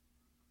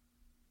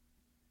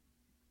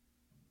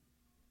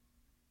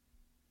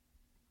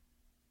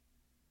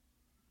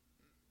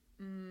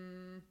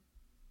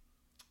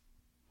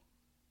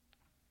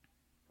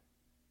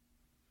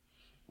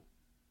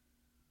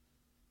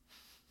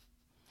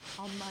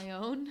on my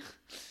own.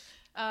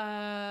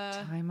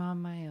 Time on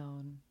my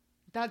own.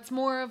 That's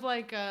more of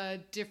like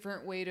a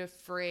different way to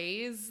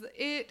phrase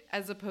it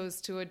as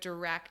opposed to a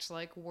direct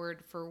like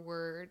word for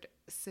word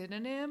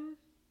synonym.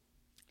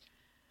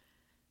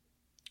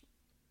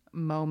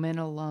 Moment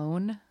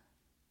alone.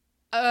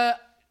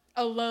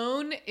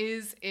 Alone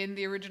is in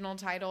the original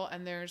title,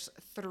 and there's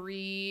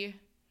 3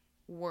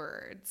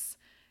 words.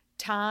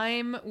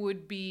 Time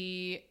would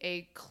be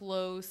a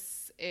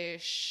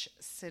close-ish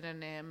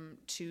synonym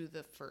to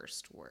the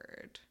first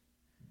word.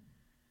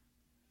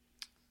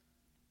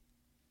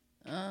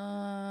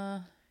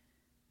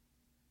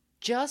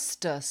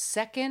 Just a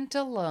second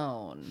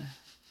alone.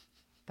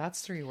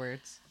 That's 3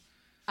 words.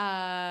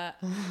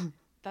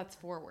 That's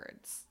 4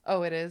 words.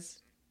 Oh, it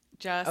is?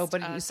 Just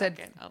but a you said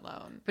second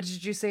alone. But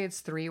did you say it's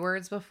 3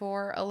 words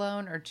before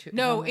alone or 2?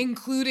 No,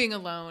 including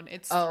alone,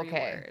 it's 3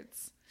 okay.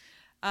 words.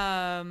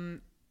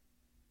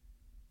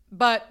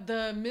 But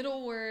the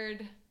middle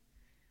word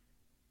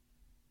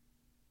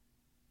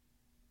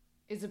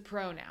is a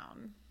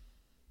pronoun.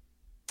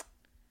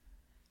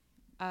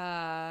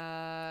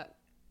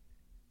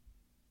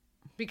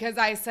 Because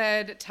I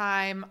said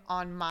time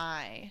on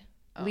my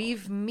own.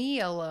 Leave me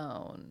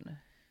alone.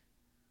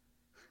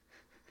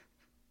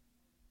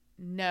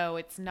 No,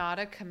 it's not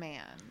a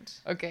command.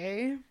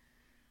 Okay.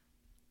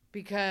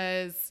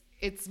 Because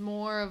it's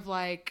more of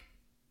like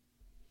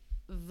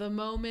the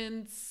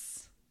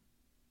moments.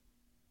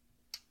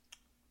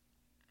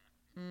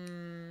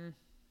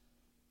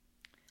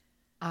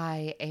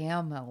 I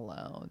am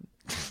alone.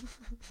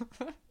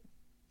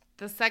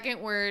 The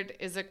second word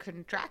is a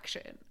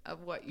contraction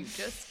of what you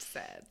just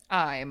said.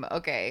 I'm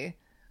okay.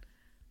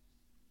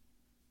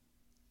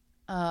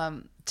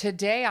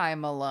 Today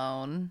I'm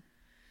alone.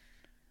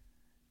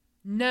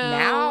 No.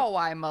 Now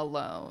I'm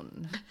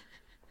alone.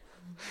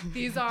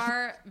 These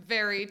are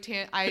very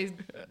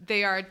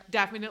they are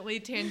definitely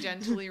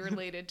tangentially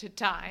related to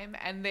time,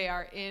 and they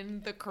are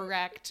in the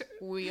correct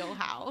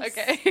wheelhouse.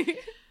 Okay.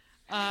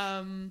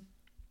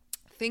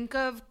 Think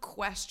of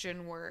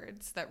question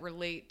words that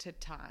relate to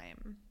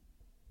time.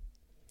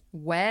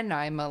 When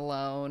I'm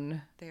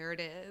alone. There it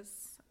is.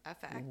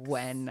 FX.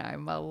 When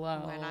I'm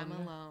alone. When I'm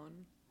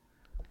alone.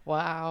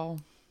 Wow.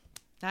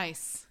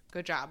 Nice.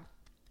 Good job.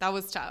 That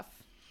was tough.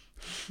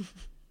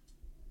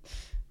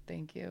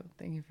 Thank you.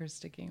 Thank you for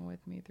sticking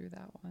with me through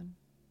that one.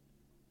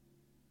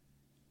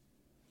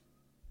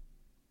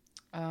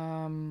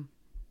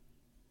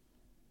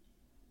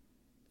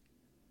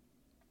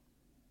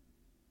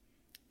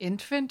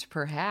 Infant,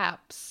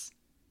 perhaps.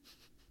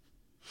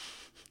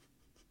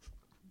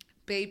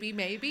 Baby,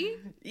 maybe?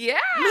 Yeah,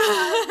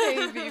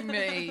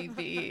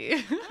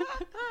 maybe.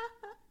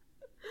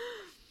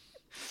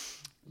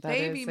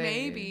 Baby,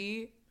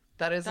 maybe.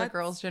 That's a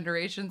Girls'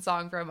 Generation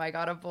song from I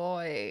Got a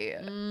Boy.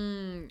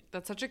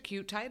 That's such a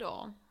cute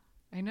title.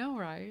 I know,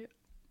 right?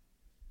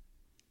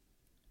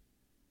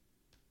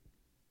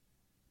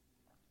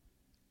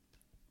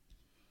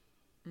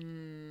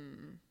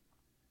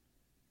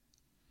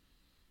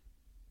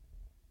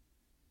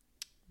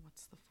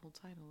 What's the full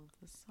title of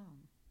this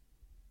song?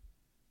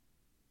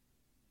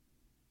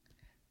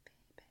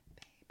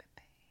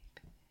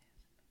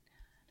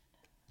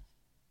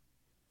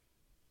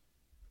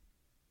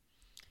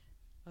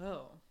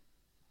 Oh.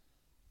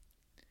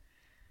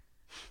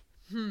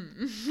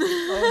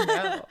 Oh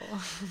no.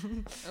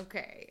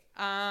 Okay.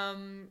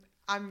 I'm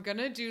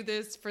gonna do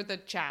this for the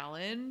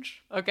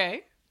challenge.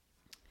 Okay.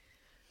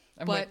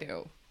 I'm But with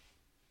you.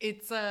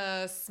 It's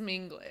a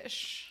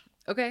Sminglish.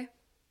 Okay.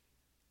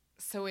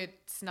 So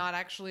it's not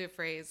actually a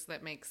phrase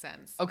that makes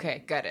sense.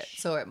 Okay, got it.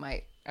 So it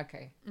might.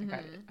 Okay, I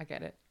got it. I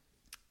get it.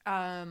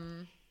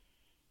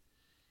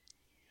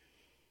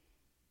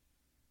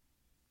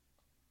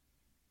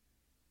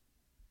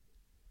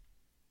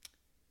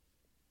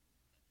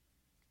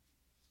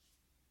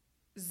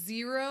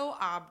 Zero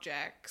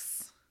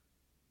objects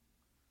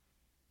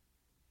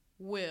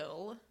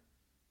will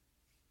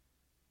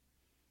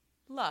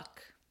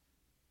luck.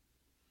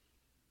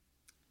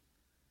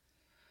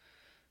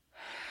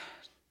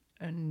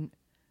 And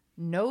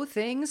no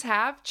things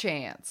have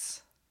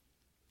chance.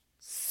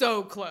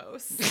 So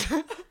close.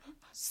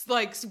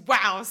 Like,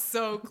 wow,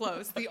 so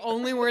close. The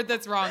only word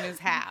that's wrong is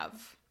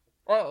have.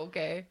 Oh,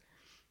 okay.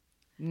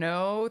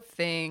 No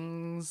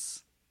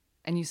things.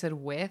 And you said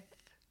with?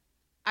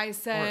 I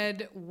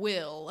said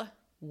will.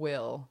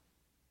 Will.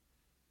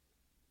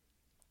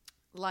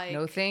 Like,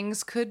 No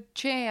things could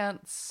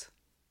chance.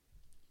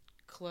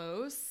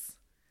 close.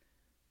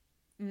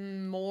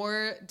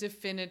 More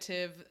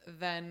definitive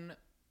than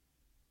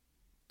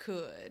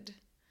could.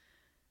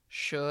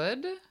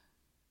 Should?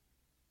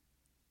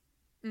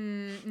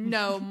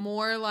 No,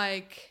 more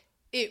like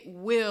it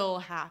will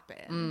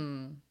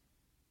happen.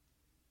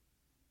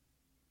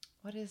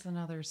 What is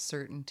another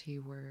certainty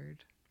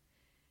word?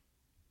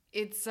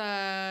 It's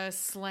a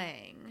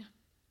slang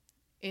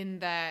in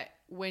that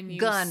when you...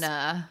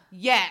 Gonna.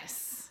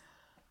 Yes.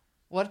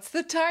 What's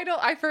the title?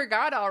 I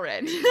forgot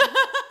already.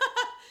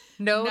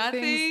 No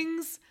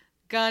Nothing's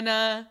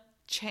gonna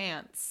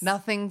chance.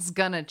 Nothing's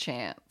gonna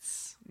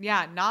chance.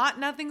 Yeah, not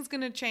nothing's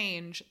gonna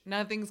change.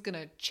 Nothing's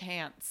gonna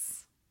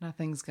chance.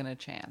 Nothing's gonna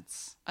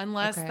chance.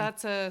 Unless Okay.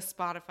 that's a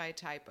Spotify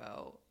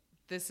typo.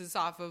 This is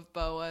off of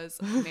Boa's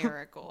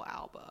Miracle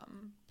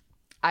album.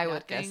 I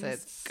would guess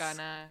Nothing's it's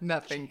gonna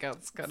nothing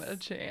else gonna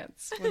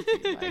chance. Would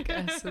be my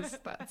guess is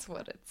that's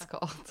what it's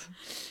called.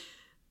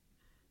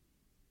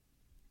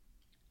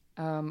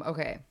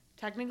 Okay.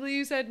 Technically,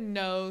 you said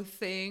no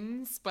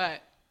things,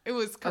 but it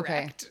was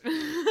correct.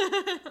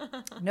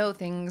 No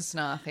things,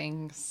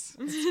 nothings.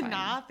 It's fine.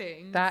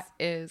 Nothing. That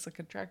is a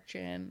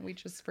contraction. We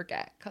just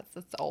forget because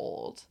it's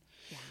old.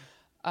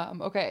 Yeah.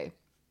 Okay.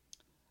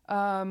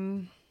 Let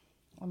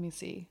me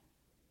see.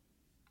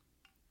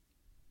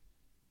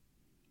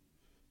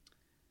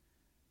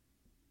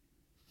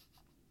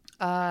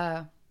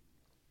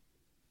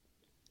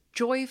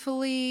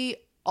 Joyfully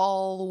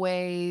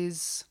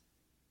always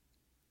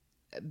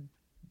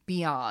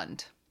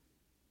beyond.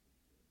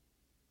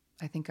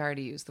 I think I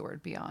already used the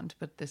word beyond,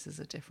 but this is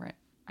a different.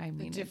 I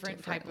mean, a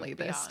different type of this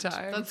beyond.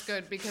 time. That's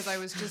good because I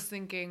was just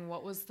thinking,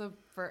 what was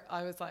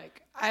I was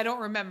like, I don't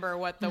remember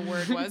what the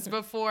word was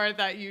before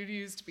that you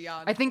used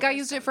beyond. I think I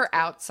used it for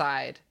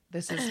outside.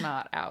 This is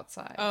not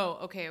outside. Oh,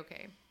 okay.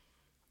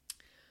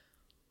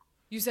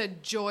 You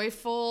said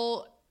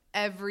joyful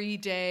every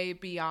day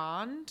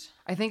beyond.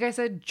 I think I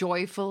said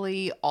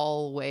joyfully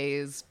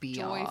always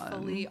beyond.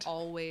 Joyfully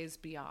always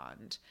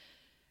beyond.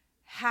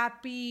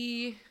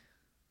 Happy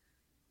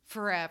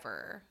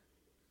forever.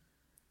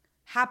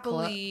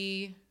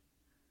 Happily.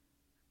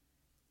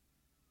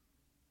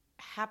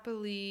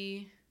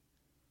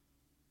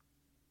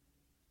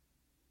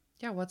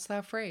 Yeah, what's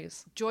that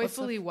phrase?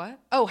 Joyfully what?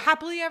 Oh,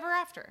 happily ever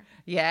after.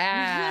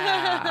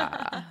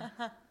 Yeah.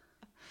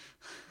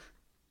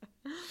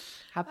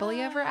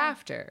 Happily Ever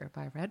After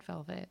by Red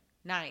Velvet.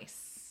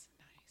 Nice.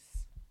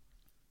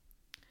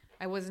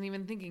 I wasn't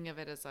even thinking of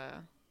it as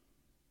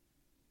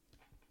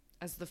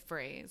the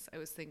phrase. I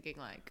was thinking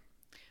like,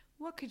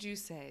 what could you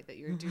say that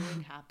you're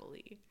doing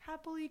happily?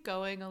 Happily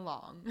going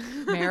along.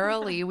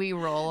 Merrily we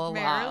roll along.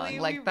 Merrily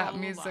like we that roll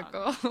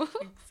musical.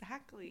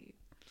 Exactly.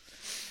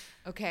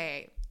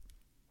 Okay.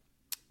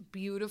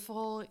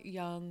 Beautiful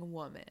young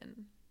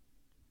woman.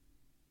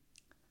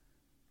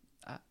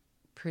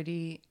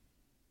 Pretty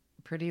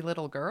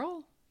little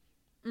girl?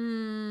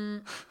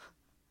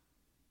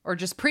 Or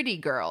just pretty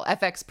girl.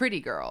 FX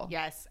pretty girl.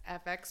 Yes,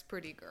 FX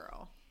pretty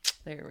girl.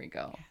 There we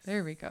go. Yes.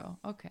 There we go.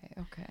 Okay.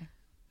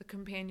 The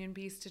companion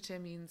piece to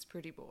Timmy's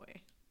pretty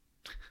boy.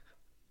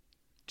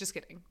 Just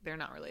kidding. They're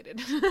not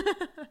related.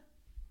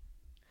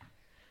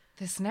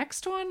 This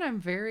next one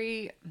I'm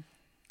going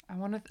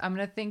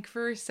to think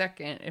for a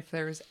second if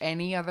there's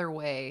any other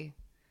way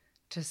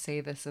to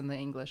say this in the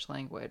English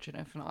language, and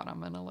if not,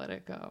 I'm going to let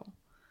it go.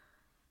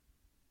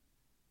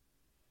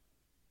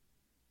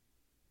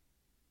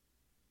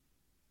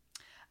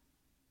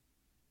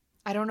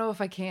 I don't know if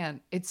I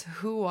can. It's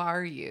Who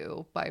Are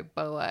You by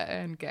Boa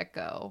and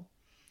Gecko.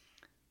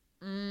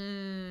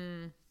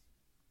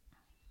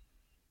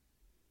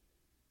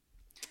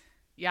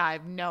 Yeah, I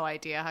have no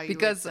idea how you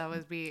that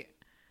would be.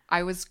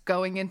 I was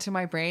going into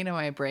my brain and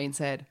my brain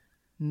said,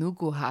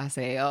 누구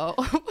하세요?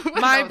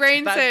 My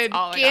brain said,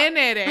 ¿Quién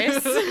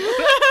eres?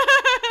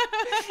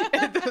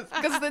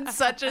 Because it's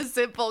such a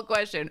simple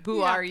question.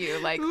 Who are you?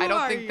 Like, I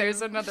don't think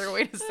there's another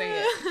way to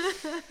say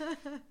it.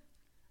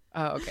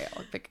 Oh, okay.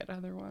 I'll pick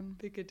another one.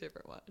 Pick a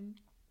different one.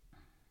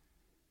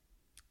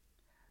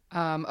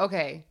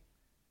 Okay.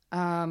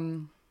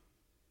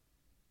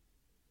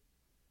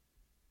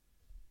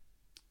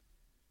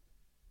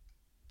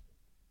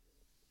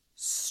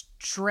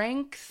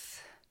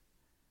 Strength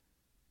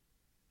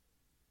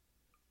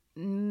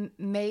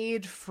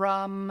made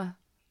from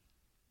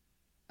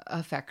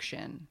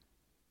affection.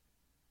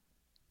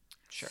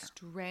 Sure.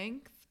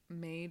 Strength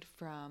made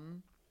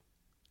from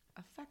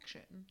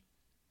affection.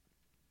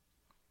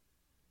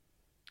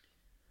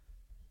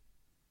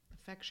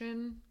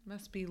 Affection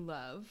must be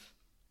love.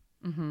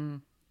 Mm-hmm.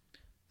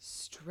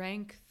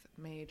 Strength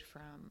made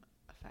from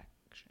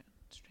affection.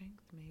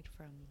 Strength made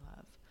from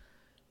love.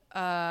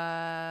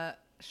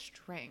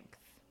 Strength.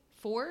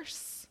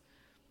 Force.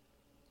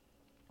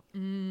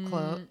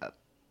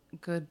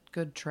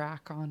 Good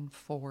track on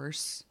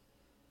force.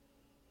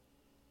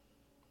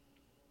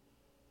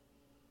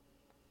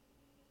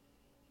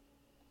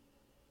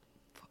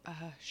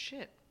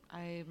 Shit.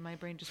 My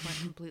brain just went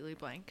completely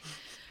blank.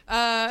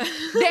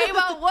 Name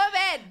a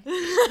woman.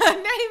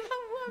 Name a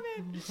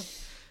woman.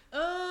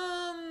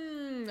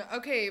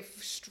 Okay.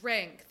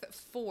 Strength,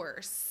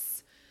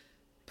 force,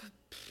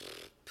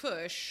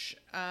 push.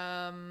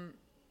 I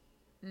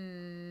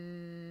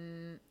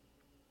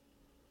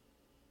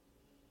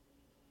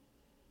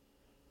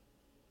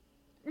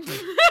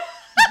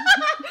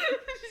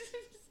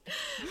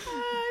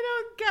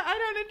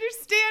don't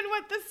understand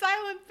what the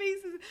silent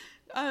face is.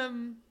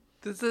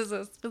 This is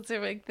a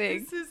specific thing.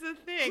 This is a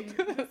thing.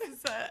 This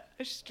is a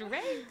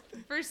strength.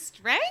 For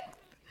strength?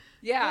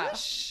 Yeah.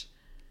 Push.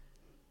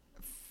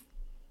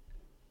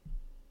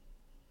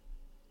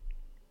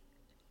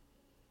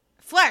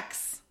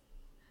 Flex.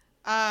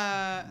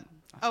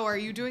 Are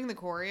you doing the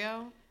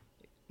choreo?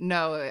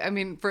 No, I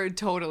mean for a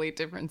totally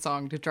different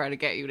song to try to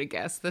get you to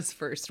guess this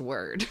first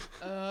word.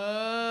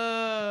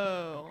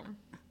 Oh.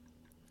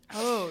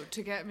 Oh,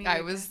 to get me. I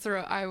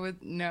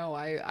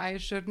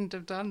shouldn't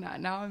have done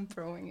that. Now I'm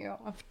throwing you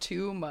off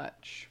too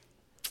much.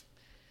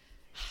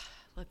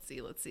 Let's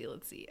see.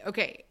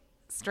 Okay.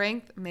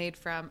 Strength made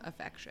from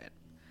affection.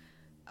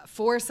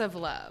 Force of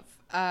love.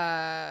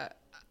 Love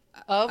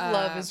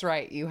is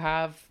right. You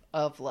have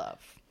of love.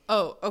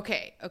 Oh,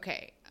 okay.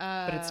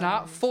 But it's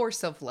not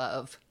force of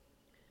love.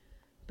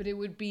 But it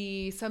would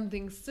be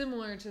something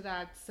similar to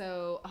that.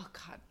 So, oh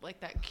God, like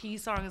that key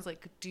song is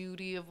like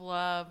duty of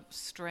love,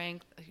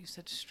 strength. You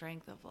said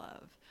strength of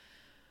love,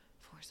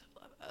 force of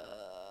love.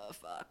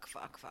 Fuck.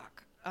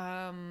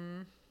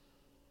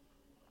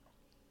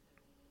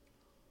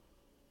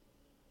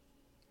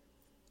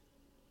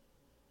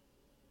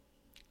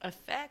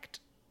 Effect.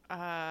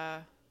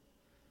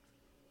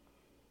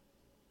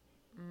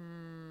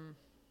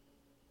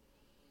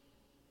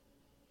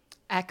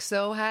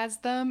 EXO has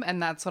them,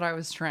 and that's what I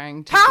was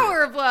trying to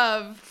Power of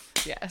love.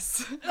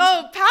 Yes.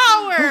 Oh,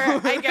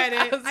 power. I get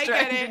it. I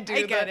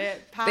get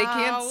it. They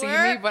can't see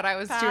me, but I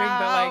was doing the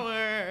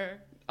like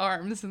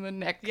arms and the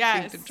neck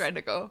thing to try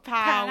to go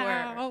power.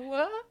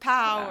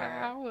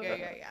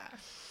 Yeah.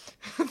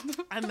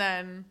 And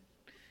then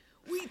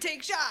we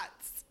take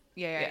shots.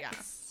 Yeah.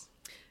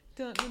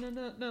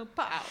 No,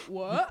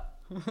 power.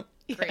 Great.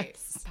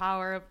 Yes.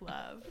 Power of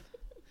love.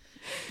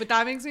 But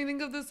that makes me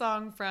think of the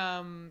song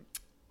from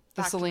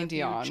The Back to Celine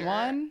Dion Future.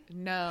 one?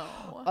 No.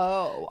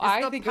 Oh, It's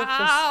I the think of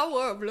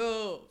power of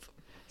love.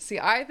 See,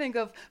 I think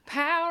of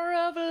Power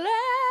of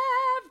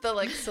Love, the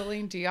like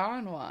Celine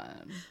Dion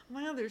one.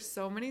 Wow, there's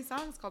so many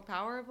songs called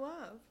Power of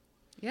Love.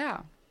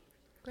 Yeah.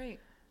 Great.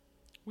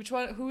 Which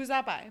one? Who is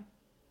that by?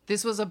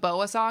 This was a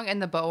BoA song,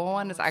 and the BoA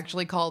one is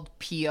actually called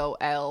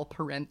POL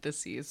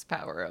parentheses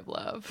Power of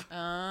Love.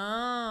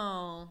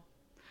 Oh.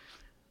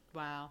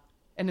 Wow.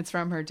 And it's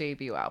from her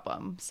debut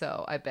album,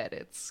 so I bet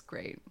it's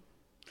great.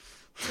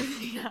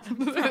 Yeah,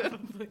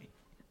 probably.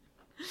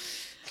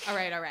 All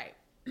right.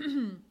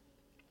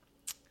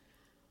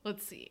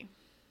 Let's see.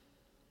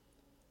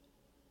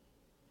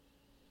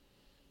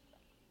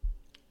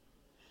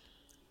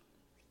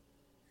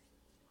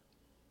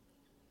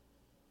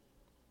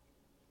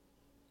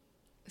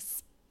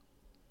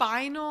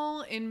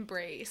 Spinal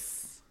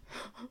embrace.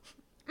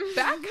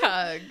 Back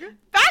hug.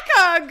 Back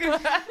hug.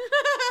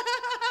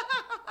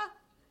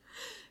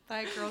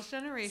 By Girls'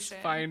 Generation.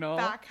 Spinal.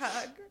 Back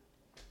hug.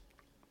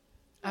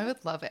 I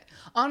would love it.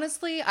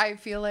 Honestly, I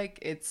feel like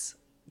it's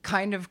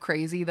kind of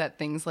crazy that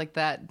things like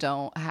that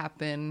don't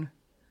happen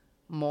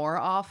more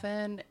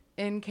often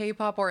in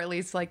K-pop, or at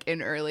least like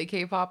in early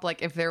K-pop.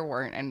 Like if there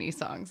weren't any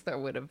songs that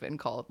would have been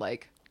called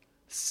like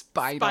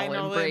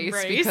Spinal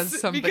Embrace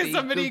because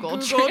somebody Google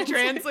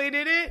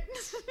translated it.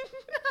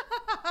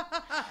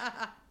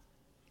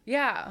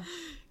 Yeah.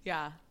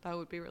 Yeah, that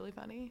would be really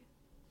funny.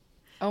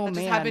 Oh, that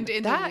man. just happened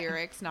in the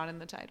lyrics, not in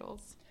the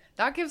titles.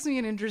 That gives me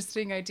an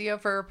interesting idea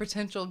for a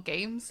potential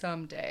game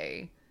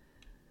someday.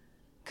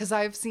 Because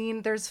I've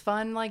seen there's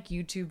fun like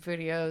YouTube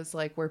videos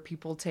like where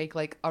people take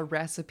like a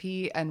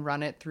recipe and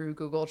run it through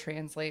Google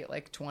Translate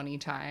like 20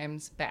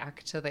 times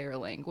back to their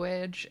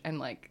language, and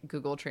like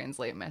Google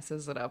Translate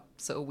messes it up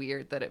so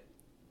weird that it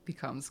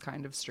becomes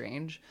kind of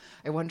strange.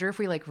 I wonder if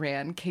we like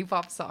ran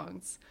K-pop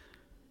songs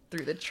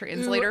through the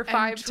translator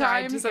 5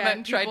 times and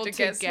then tried to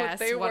guess what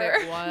they were.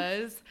 It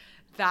was.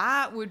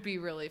 That would be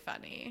really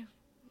funny.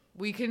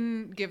 We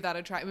can give that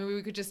a try. Maybe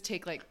we could just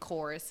take like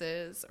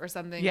choruses or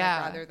something. Yeah.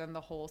 Like, rather than the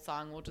whole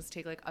song, we'll just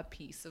take like a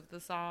piece of the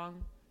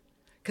song.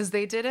 Because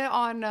they did it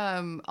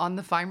on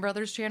the Fine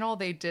Brothers channel.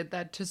 They did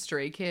that to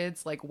Stray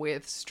Kids, like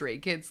with Stray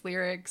Kids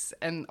lyrics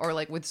or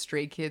like with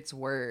Stray Kids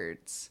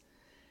words.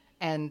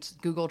 And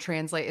Google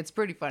Translate, it's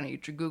pretty funny.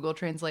 Google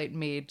Translate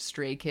made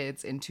Stray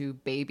Kids into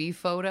baby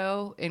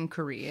photo in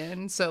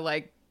Korean. So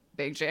like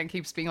Big Jan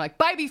keeps being like,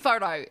 baby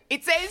photo,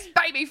 it says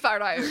baby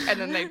photo. And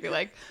then they'd be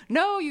like,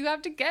 no, you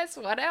have to guess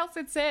what else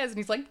it says. And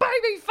he's like,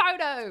 baby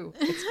photo.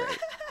 It's great.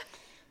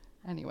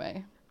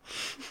 Anyway.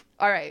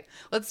 All right.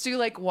 Let's do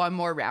like one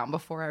more round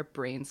before our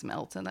brains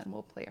melt, and then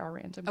we'll play our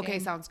random game. Okay,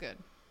 sounds good.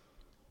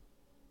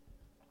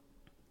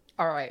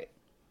 All right.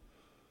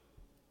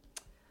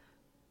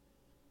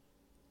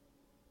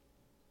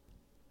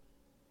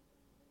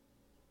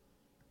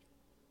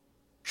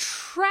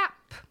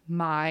 Trap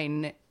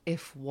mine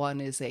if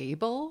one is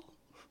able.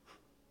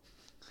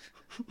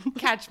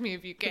 Catch me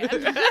if you can.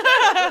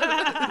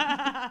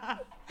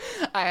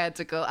 I had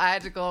to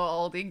go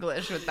old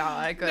English with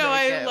that.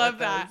 I love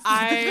that.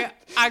 I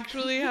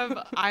actually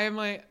I am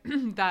like,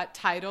 that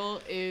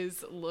title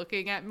is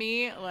looking at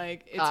me,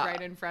 like it's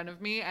right in front of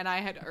me. And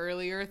I had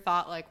earlier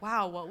thought like,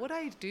 wow, what would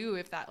I do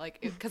if that like,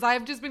 because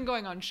I've just been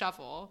going on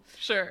shuffle.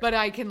 Sure. But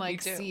I can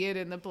like see it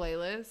in the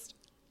playlist.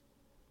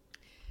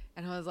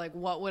 And I was like,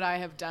 what would I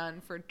have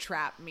done for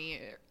Trap Me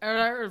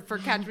or for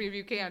Catch Me If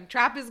You Can?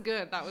 Trap is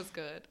good. That was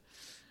good.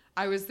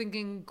 I was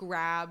thinking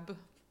grab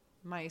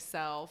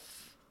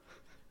myself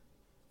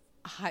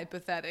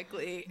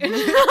hypothetically.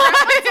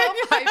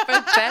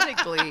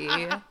 Hypothetically.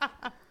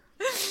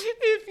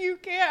 If you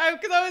can't,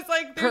 because I was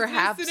like, there's no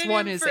Perhaps synonym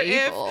one is for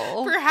if.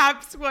 able.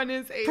 Perhaps one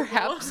is able.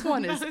 Perhaps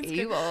one is That was good.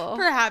 able.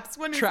 Perhaps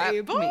one is Trap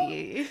able.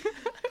 me.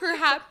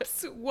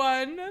 Perhaps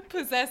one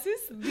possesses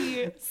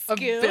the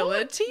skill,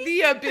 Ability?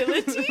 the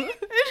ability.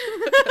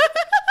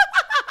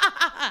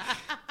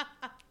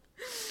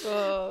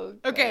 Oh,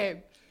 God.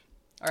 Okay,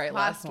 All right,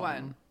 last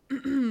one.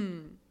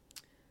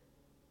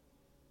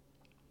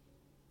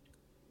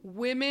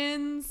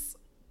 Women's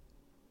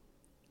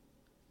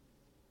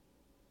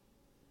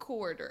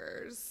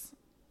quarters.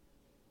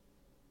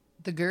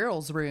 The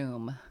girls'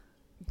 room.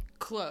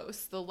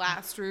 Close. The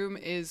last room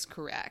is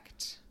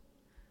correct.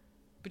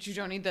 But you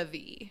don't need the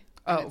and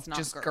Oh, it's not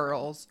just girl.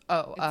 girls.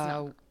 Oh,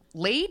 not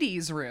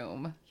ladies'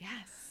 room.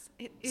 Yes,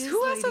 it is.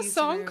 Who has a Ladies'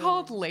 song Room.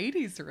 called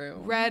Ladies'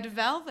 Room? Red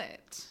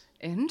Velvet?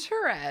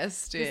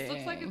 Interesting. This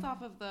looks like it's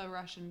off of the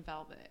Russian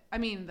Velvet. I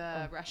mean,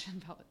 the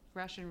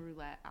Russian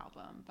Roulette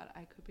album, but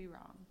I could be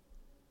wrong.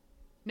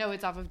 No,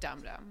 it's off of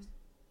Dum Dum.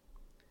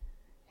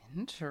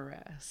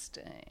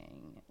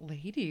 Interesting.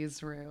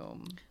 Ladies'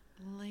 Room.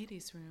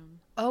 Ladies'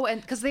 Room. Oh,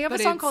 and because they have But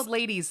a song it's- called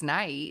Ladies'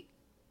 Night.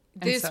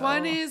 And This so-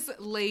 one is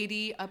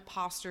Lady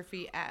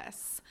apostrophe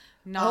S,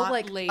 not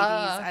like ladies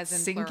as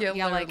in plural. singular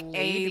Yeah, like a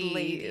ladies'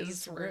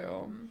 ladies' room.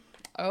 room.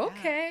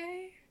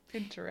 Okay.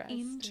 Interesting.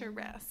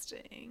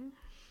 Interesting.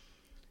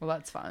 Well,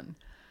 that's fun.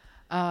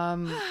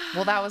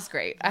 Well, that was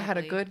great. I had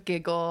a Lovely. good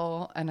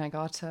giggle and I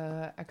got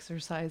to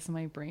exercise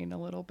my brain a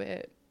little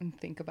bit and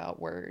think about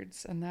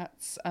words. And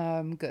that's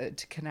good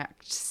to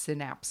connect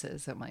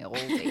synapses at my old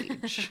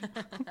age.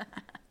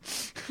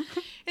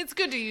 It's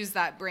good to use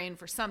that brain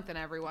for something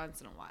every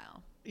once in a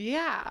while.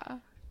 Yeah.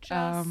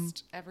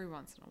 Just every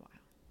once in a while.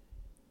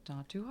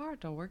 Not too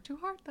hard. Don't work too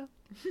hard, though.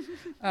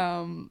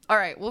 All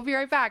right. We'll be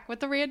right back with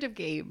the random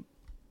game.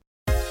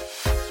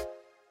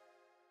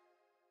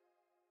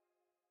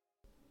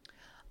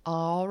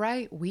 All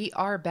right. We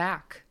are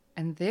back.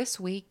 And this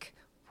week,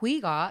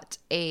 we got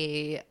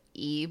a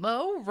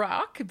emo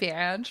rock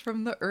band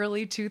from the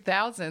early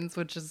 2000s,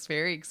 which is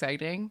very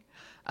exciting.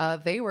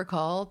 They were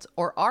called,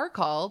 or are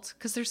called,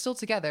 because they're still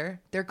together.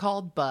 They're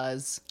called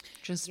Buzz.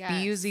 Just Yes.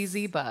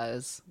 B-U-Z-Z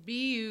Buzz.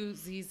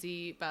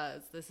 BUZZ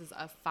Buzz. This is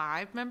a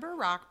 5-member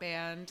rock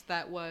band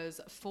that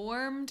was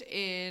formed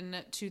in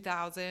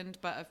 2000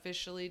 but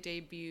officially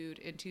debuted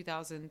in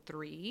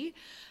 2003.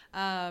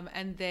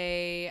 And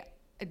they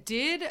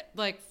did,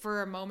 like,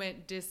 for a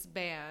moment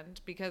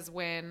disband because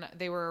when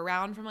they were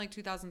around from like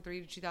 2003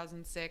 to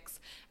 2006,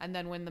 and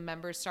then when the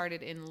members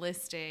started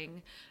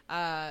enlisting,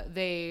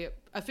 they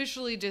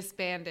officially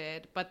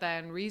disbanded. But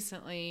then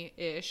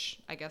recently-ish,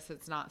 I guess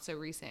it's not so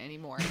recent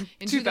anymore,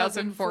 in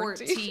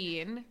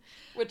 2014,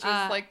 Which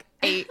was like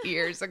 8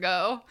 years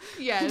ago.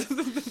 yes,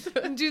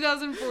 in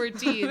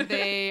 2014,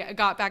 they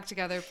got back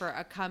together for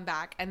a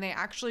comeback, and they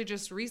actually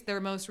just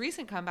their most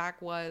recent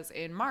comeback was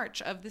in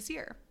March of this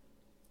year.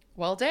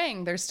 Well,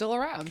 dang, they're still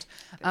around.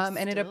 And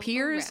it Still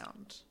appears,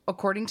 around.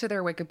 according to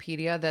their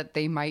Wikipedia, that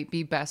they might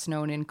be best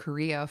known in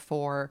Korea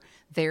for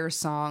their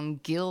song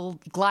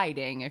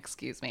Gliding,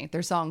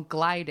 Their song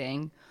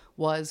Gliding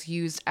was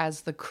used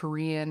as the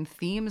Korean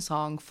theme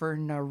song for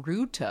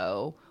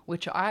Naruto,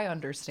 which I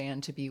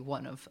understand to be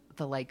one of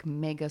the like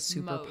mega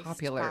super Most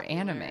popular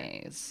popular.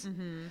 animes.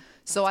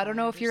 So I don't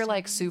know if you're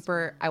like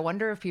super, I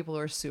wonder if people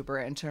are super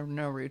into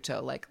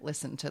Naruto, like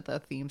listen to the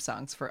theme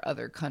songs for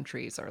other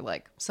countries or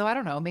like, so I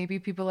don't know, maybe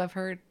people have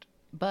heard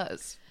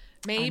Buzz.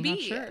 Maybe. I'm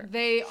not sure.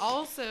 They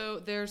also,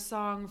 their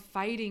song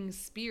Fighting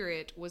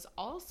Spirit was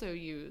also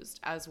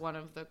used as one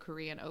of the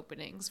Korean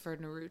openings for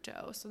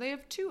Naruto. So they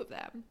have 2 of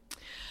them.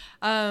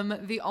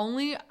 The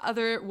only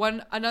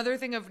another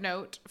thing of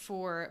note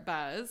for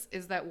Buzz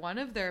is that one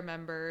of their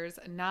members,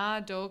 Na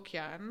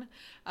Do-kyun,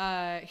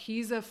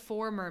 he's a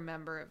former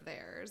member of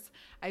theirs.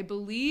 I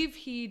believe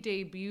he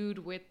debuted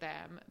with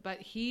them, but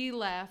he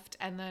left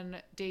and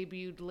then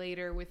debuted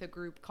later with a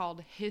group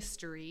called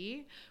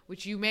History,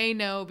 which you may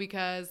know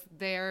because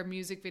their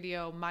music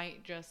video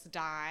Might Just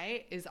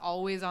Die is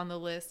always on the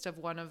list of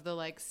one of the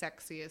like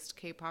sexiest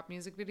K-pop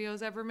music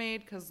videos ever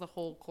made, because the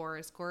whole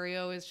chorus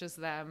choreo is just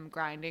them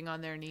grinding on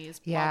their knees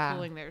Yeah. while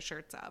pulling their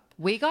shirts up.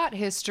 We got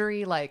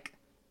History like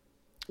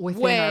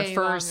within Way our long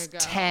first ago.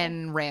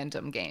 10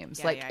 random games.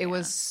 Yeah, like yeah, it yeah.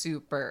 was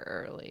super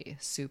early.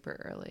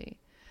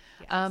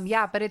 Yes.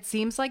 Yeah, but it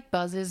seems like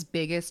Buzz's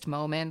biggest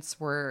moments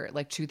were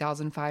like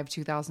 2005,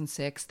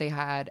 2006. They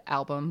had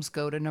albums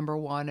go to number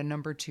 1 and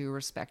number 2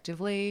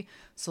 respectively.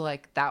 So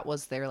like that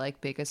was their like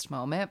biggest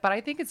moment. But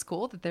I think it's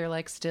cool that they're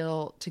like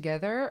still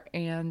together.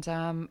 And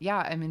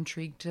yeah, I'm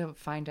intrigued to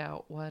find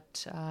out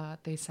what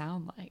they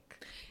sound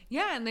like.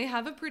 Yeah, and they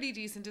have a pretty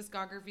decent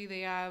discography.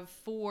 They have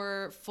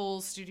 4 full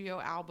studio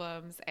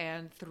albums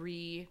and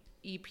 3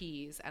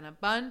 EPs and a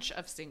bunch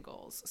of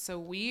singles. So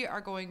we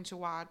are going to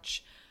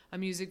watch a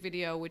music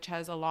video which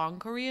has a long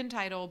Korean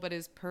title but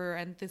is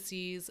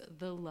parentheses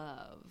The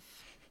Love.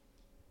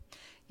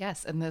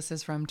 Yes, and this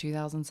is from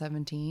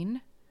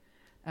 2017.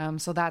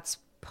 So that's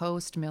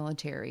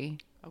post-military.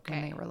 Okay.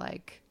 When they were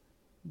like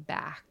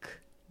back.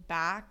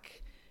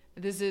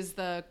 This is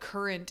the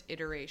current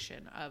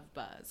iteration of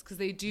Buzz because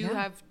they do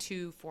have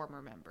 2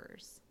 former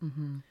members.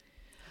 Mm-hmm.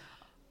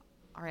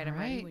 All right, I'm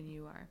ready when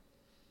you are.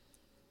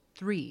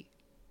 3,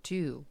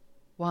 2,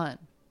 1,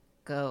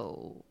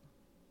 go.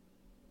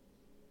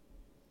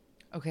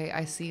 Okay,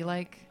 I see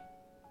like,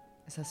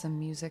 is this a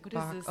music What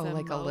box? is this, Oh,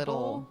 like mobile? a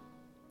little.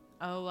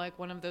 Oh, like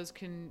one of those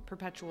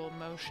perpetual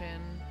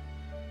motion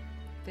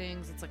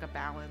things. It's like a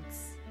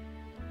balance.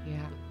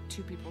 Yeah.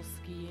 2 people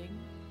skiing.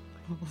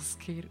 Little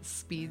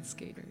speed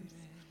skaters.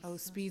 Oh,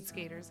 speed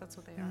skaters. That's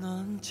what they are.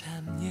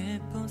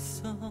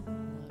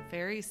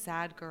 Very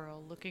sad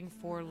girl looking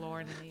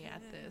forlornly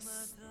at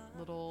this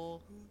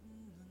little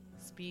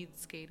speed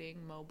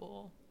skating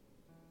mobile.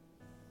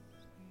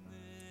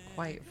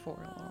 Quite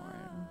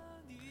forlorn.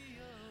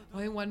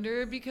 I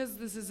wonder because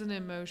this is an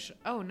emotion.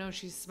 Oh, no,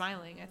 she's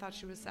smiling. I thought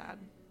she was sad.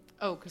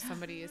 Oh, because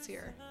somebody is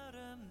here.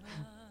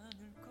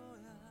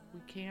 We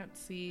can't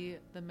see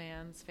the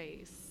man's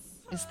face.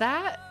 Is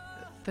that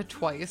the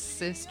Twice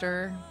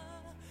sister?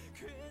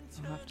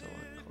 I'll have to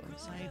look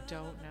closer. I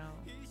don't know.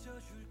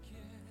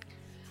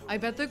 I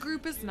bet the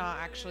group is not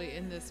actually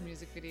in this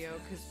music video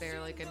because they're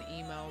like an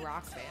emo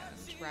rock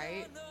band,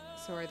 right?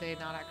 So are they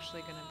not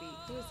actually going to be?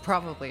 Who is this?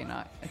 Probably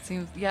not. It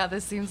seems, yeah,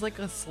 this seems like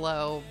a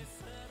slow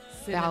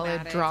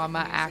ballad Cinematic drama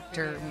music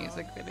actor video.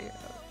 music video.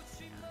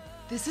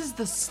 This is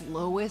the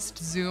slowest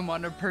zoom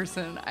on a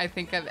person I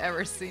think I've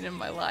ever seen in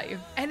my life.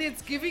 And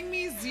it's giving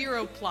me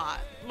zero plot.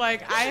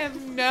 Like, I have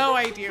no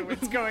idea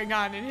what's going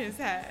on in his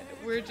head.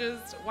 We're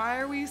just, why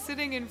are we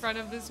sitting in front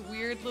of this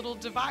weird little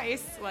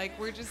device? Like,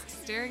 we're just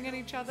staring at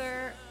each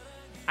other.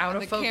 Out And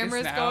of the focus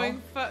camera's now. going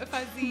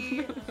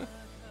fuzzy.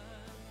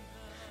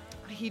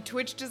 He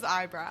twitched his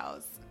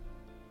eyebrows.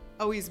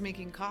 Oh, he's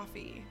making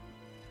coffee.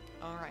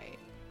 All right.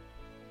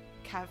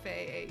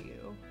 Cafe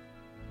AU.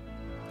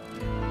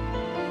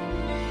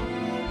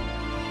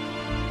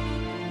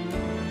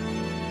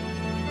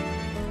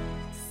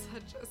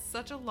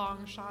 Such a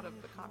long shot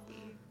of the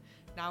coffee.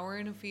 Now we're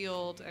in a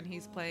field and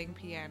he's playing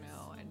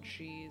piano and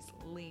she's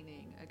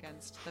leaning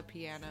against the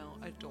piano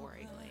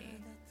adoringly.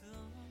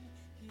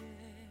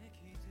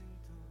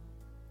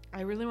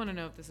 I really want to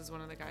know if this is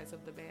one of the guys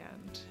of the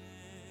band.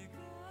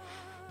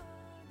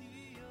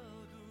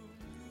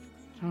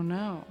 I don't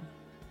know.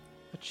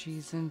 But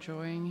she's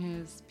enjoying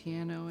his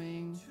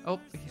pianoing. Oh,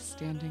 he's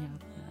standing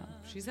up now.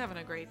 She's having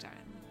a great time.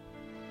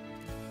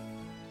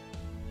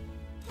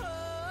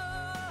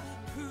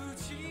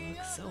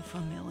 Looks so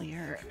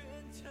familiar.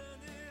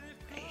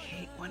 I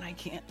hate when I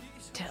can't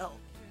tell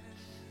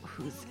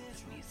who's in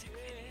this music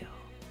video.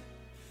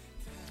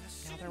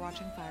 Now they're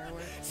watching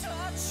fireworks.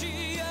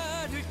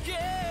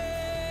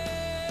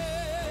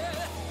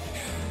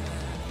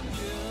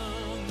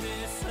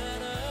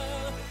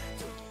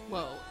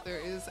 Whoa, there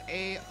is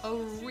a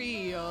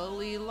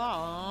really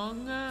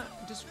long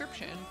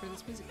description for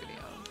this music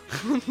video.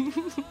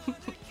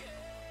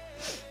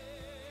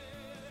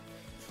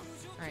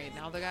 All right,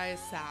 now the guy is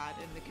sad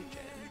in the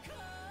kitchen.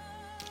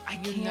 I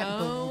can't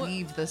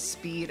believe the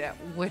speed at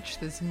which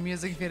this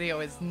music video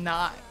is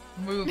not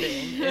moving.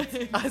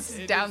 It's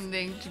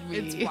astounding to me.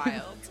 It's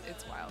wild.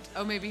 It's wild.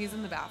 Oh, maybe he's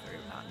in the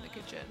bathroom, not in the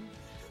kitchen.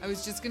 I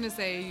was just going to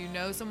say, you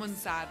know someone's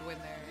sad when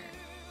they're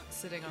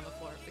sitting on the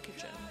floor of the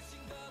kitchen.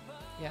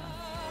 Yeah.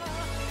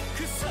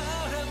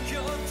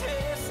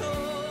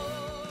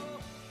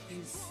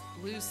 He's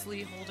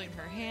loosely holding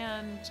her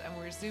hand, and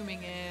we're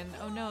zooming in.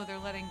 Oh no, they're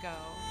letting go.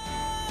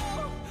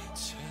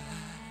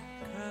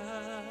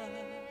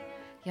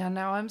 Yeah,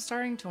 now I'm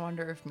starting to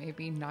wonder if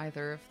maybe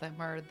neither of them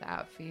are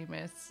that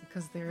famous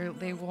because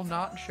they will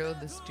not show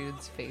this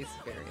dude's face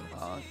very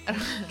long. And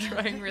I'm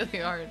trying really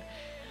hard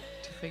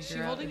to figure out. Is she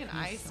holding if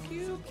an he's ice someone.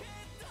 cube?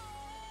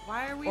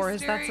 Why are we Or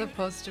is staring? that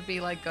supposed to be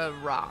like a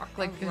rock,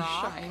 like a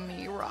rock?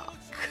 shiny rock?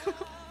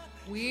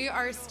 We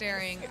are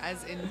staring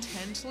as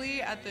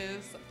intently at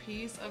this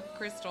piece of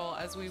crystal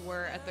as we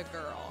were at the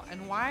girl.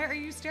 And why are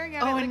you staring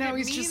at it? Oh, like and now it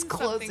he's means just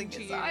something closing to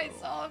his you? eyes.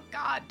 Oh,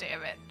 god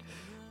damn it!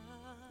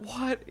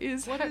 What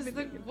is What's happening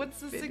in the this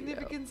video?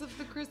 significance of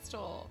the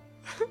crystal?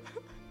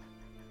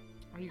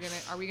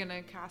 Are we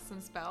gonna cast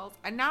some spells?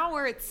 And now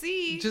we're at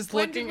sea. Just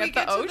When looking did we at the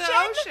get to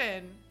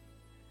ocean?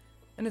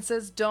 And it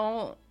says,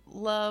 "Don't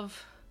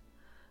love,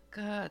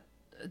 God,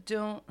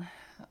 don't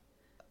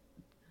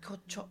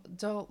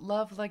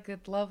love like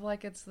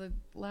it's the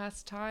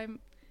last time,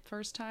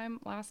 first time,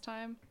 last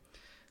time."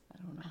 I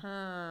don't know.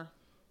 Huh.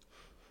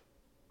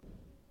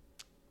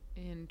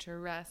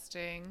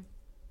 Interesting.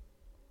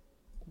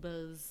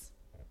 Buzz.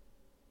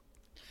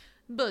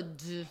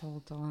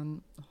 Hold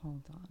on. Oh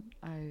god,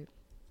 I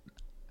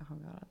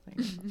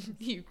think.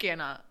 You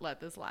cannot let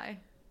this lie.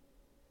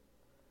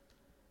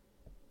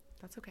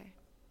 That's okay.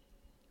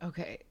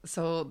 Okay,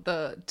 so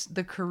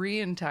the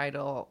Korean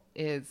title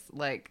is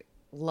like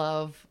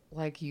 "Love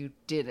Like You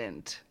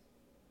Didn't,"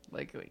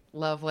 like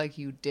love like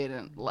you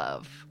didn't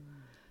love.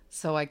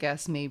 So I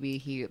guess maybe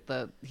he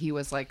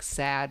was like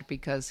sad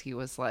because he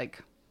was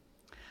like,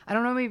 I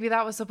don't know, maybe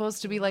that was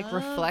supposed to be like Love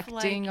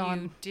reflecting like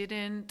on you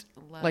didn't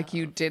love. like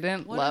you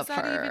didn't what love does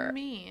that her. even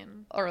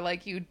mean? Or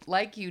like you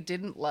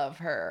didn't love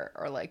her,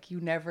 or like you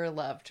never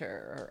loved her,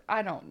 or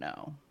I don't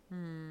know.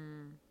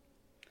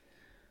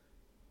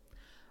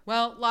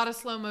 Well, a lot of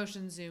slow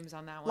motion zooms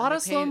on that one. A lot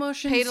of slow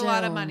motion Paid a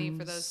lot of money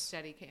for zooms. those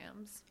steady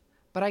cams.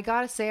 But I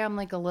gotta say, I'm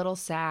like a little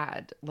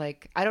sad.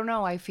 Like, I don't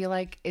know. I feel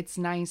like it's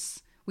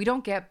nice. We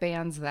don't get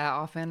bands that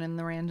often in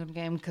the random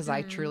game because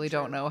I truly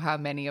don't know how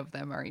many of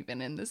them are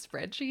even in the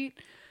spreadsheet.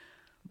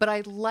 But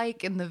I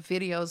like in the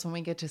videos when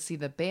we get to see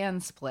the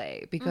bands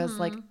play because,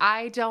 like,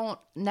 I don't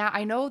now.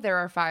 I know there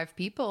are 5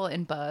 people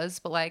in Buzz,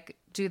 but like,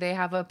 do they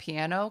have a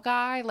piano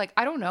guy? Like,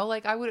 I don't know.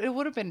 Like, it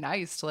would have been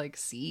nice to like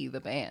see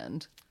the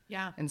band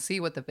Yeah. and see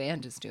what the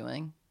band is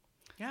doing.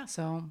 Yeah.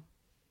 So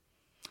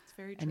It's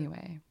very true.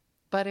 anyway.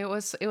 But it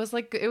was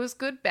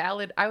good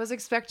ballad. I was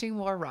expecting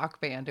more rock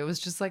band. It was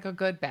just like a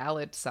good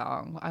ballad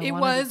song. It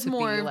wanted was to be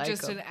more of like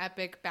just an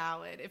epic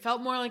ballad. It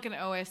felt more like an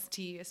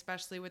OST,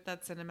 especially with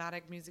that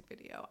cinematic music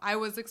video. I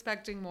was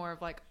expecting more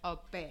of like a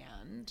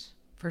band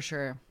for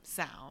sure.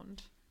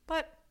 sound,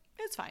 but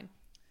it's fine.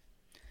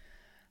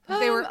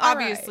 They were all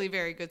obviously right.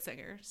 very good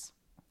singers.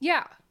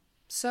 Yeah.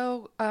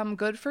 So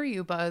good for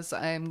you, Buzz.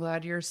 I'm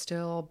glad you're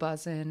still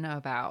buzzing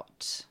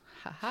about.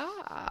 Ha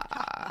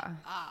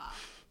ha.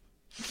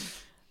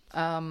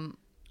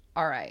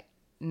 All right.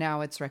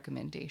 Now it's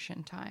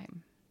recommendation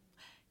time.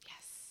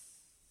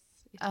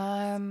 Yes.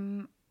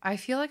 I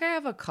feel like I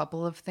have a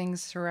couple of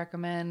things to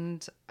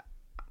recommend,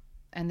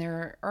 and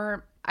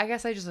I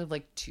guess I just have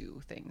like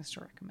 2 things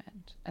to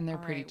recommend, and they're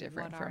All pretty right,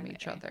 different what from are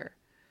each they? other.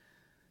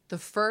 The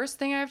first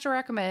thing I have to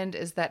recommend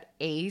is that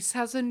Ace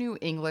has a new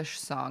English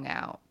song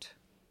out,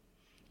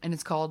 and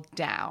it's called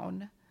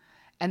Down,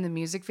 and the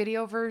music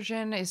video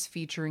version is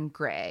featuring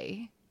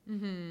Gray.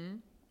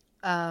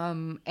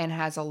 And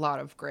has a lot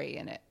of Gray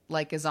in it,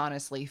 like is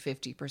honestly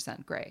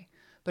 50% Gray.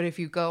 But if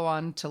you go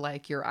on to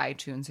like your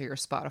iTunes or your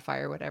Spotify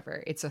or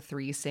whatever, it's a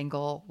 3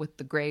 single with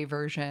the Gray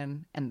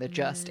version and the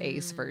Just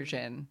Ace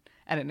version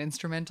and an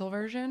instrumental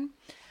version.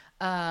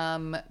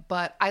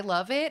 But I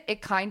love it.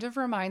 It kind of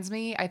reminds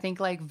me, I think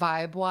like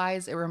vibe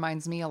wise, it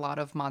reminds me a lot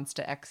of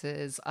Monsta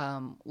X's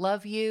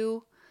Love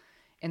You,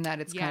 in that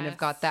it's kind of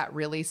got Yes. that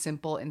really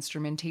simple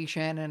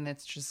instrumentation, and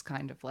it's just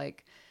kind of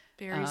like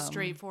Very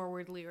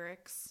straightforward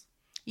lyrics.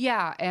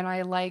 yeah, and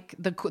I like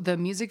the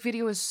music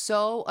video is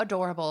so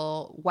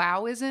adorable.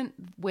 Wow isn't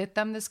with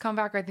them this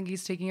comeback. I think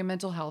he's taking a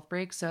mental health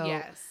break, so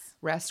Yes.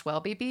 rest well,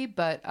 baby.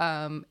 But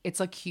it's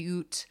a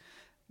cute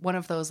one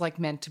of those like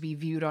meant to be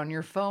viewed on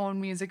your phone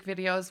music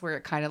videos where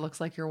it kind of looks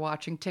like you're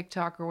watching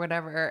TikTok or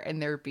whatever,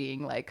 and they're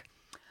being like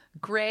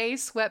gray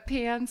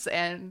sweatpants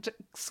and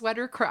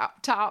sweater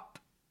crop top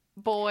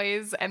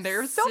boys, and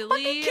they're so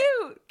fucking Silly,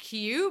 cute.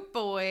 Cute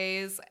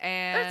boys,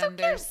 and so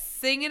they're cute.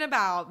 singing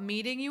about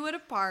meeting you at a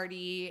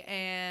party,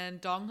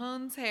 and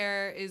Donghoon's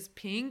hair is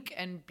pink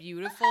and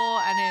beautiful,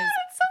 and his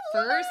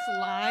first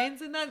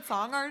lines in that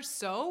song are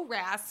so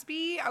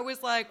raspy. I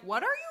was like,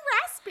 what are you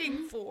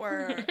rasping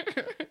for?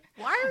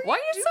 Why are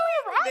you so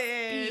doing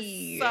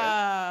raspy? this?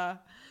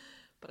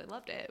 But I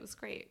loved it. It was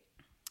great.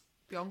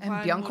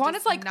 Byung-Hwan Byung-Hwan will is,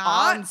 just like, not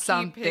on keep his-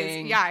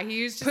 something. yeah,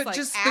 he was just Put like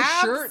just the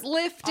abs shirt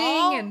lifting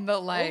all and the,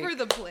 like- over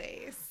the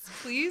place.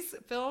 Please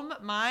film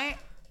my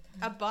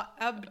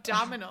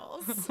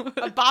abdominals,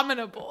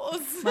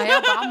 abominables. My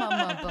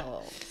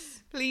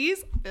abominables.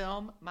 Please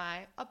film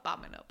my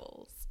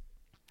abominables.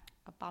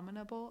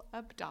 Abominable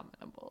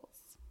abdominables.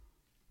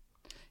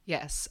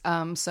 Yes.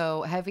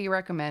 So heavy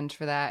recommend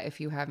for that if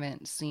you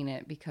haven't seen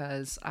it,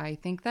 because I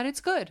think that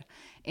it's good.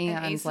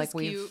 And Ace like is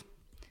we've cute.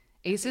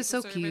 Ace is so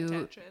Deserve cute.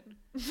 attention.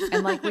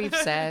 And like we've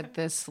said,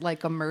 this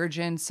like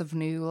emergence of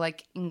new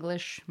like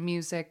English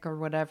music or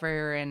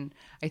whatever, and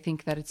I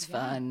think that it's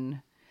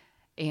fun.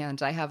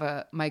 And I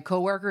have my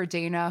coworker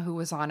Dana, who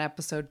was on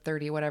episode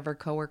 30, whatever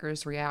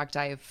Coworkers React.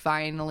 I have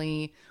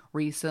finally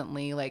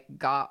recently like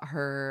got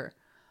her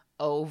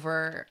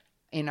over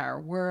in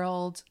our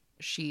world.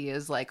 She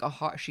is like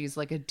she's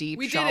like a deep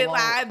We shovel. did it,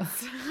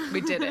 lads. We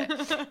did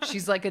it.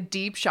 She's like a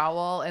deep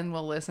shovel and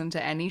will listen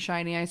to any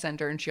Shiny I send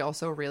her. And she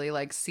also really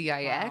likes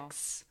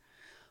CIX.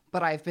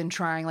 But I've been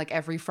trying like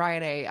every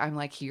Friday. I'm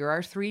like, here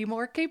are 3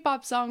 more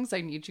K-pop songs I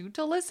need you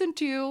to listen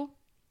to.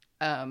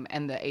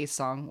 And the Ace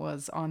song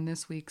was on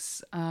this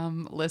week's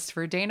list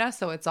for Dana.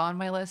 So it's on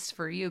my list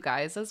for you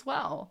guys as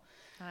well.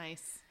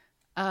 Nice.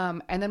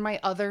 And then my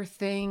other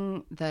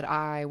thing that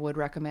I would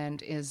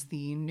recommend is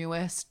the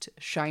newest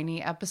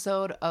Shiny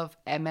episode of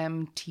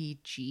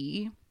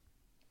MMTG,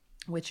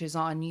 which is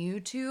on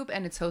YouTube,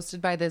 and it's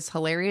hosted by this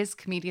hilarious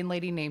comedian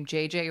lady named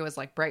JJ who has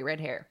like bright red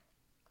hair.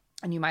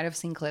 And you might have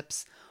seen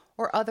clips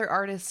or other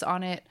artists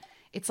on it.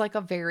 It's like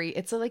a very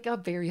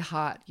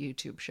hot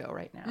YouTube show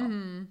right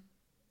now.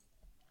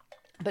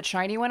 But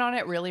Shiny went on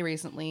it really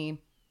recently,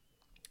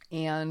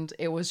 and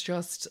it was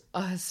just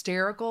a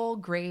hysterical,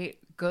 great,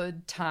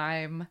 good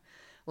time.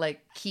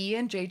 Like Key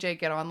and JJ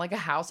get on like a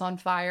house on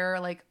fire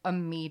like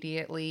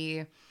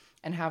immediately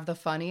and have the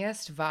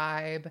funniest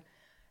vibe.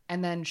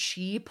 And then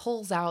she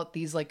pulls out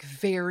these like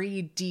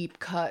very deep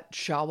cut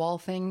Shawwal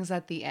things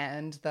at the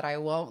end that I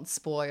won't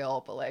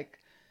spoil, but like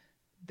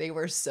they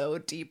were so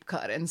deep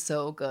cut and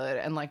so good.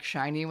 And like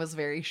SHINee was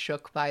very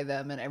shook by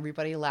them and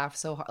everybody laughed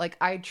so hard. Like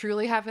I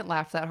truly haven't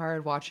laughed that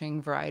hard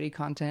watching variety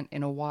content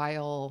in a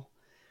while.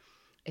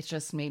 It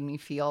just made me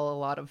feel a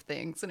lot of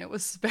things and it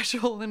was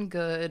special and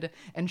good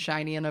and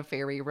SHINee in a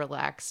very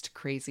relaxed,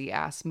 crazy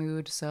ass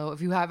mood. So if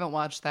you haven't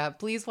watched that,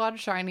 please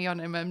watch SHINee on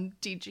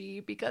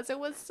MMTG because it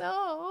was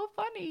so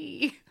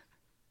funny.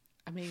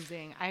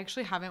 Amazing. I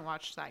actually haven't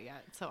watched that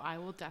yet, so I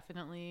will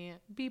definitely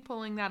be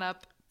pulling that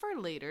up for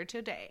later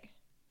today.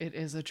 It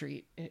is a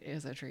treat. It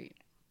is a treat.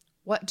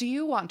 What do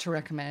you want to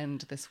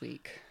recommend this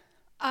week?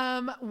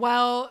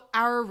 Well,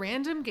 our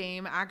random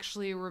game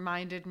actually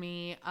reminded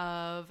me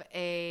of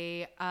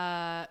a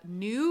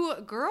new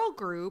girl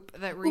group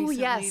that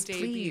recently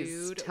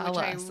debuted, which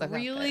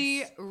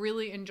I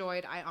really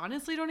enjoyed. I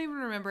honestly don't even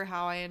remember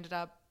how I ended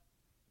up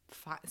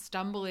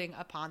stumbling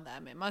upon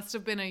them. It must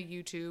have been a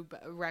YouTube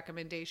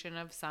recommendation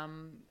of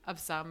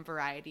some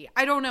variety.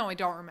 I don't know. I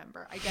don't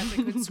remember. I guess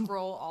I could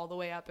scroll all the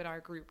way up in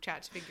our group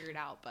chat to figure it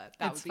out, but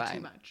that would be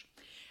too much.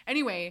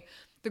 Anyway,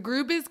 the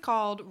group is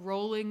called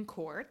Rolling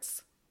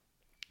Quartz.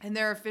 And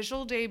their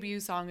official debut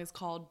song is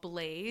called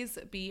Blaze,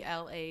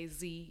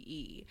 Blaze.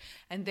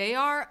 And they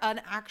are an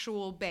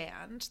actual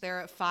band.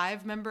 They're a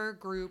 5-member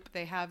group.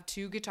 They have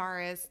 2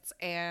 guitarists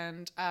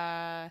and, 2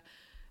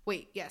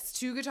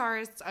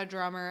 guitarists, a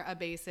drummer, a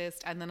bassist,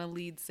 and then a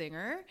lead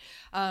singer.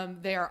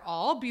 They are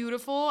all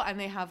beautiful and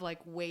they have like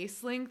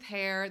waist-length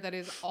hair that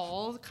is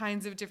all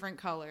kinds of different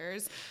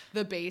colors.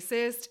 The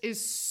bassist is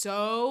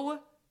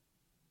so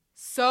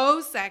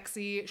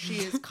sexy. She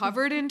is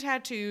covered in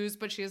tattoos,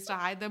 but she has to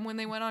hide them when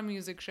they went on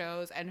music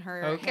shows. And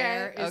her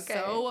hair is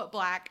so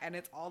black and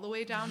it's all the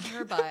way down to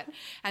her butt.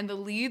 And the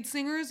lead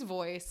singer's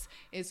voice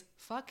is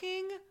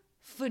fucking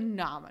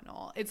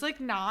phenomenal. It's like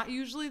not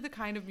usually the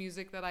kind of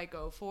music that I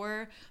go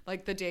for.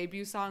 Like the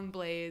debut song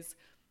Blaze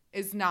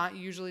is not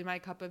usually my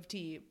cup of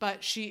tea,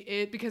 but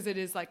because it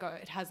is like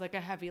it has like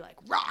a heavy like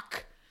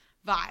rock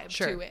vibe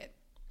to it.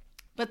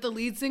 But the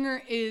lead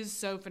singer is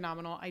so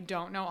phenomenal. I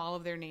don't know all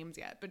of their names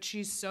yet, but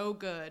she's so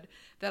good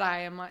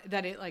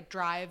that it like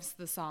drives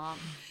the song.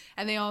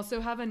 And they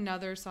also have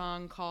another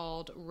song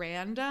called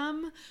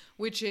Random,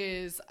 which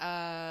is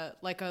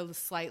like a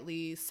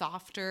slightly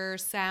softer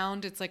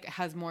sound. It's like it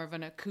has more of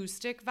an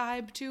acoustic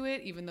vibe to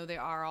it, even though they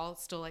are all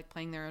still like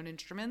playing their own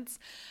instruments.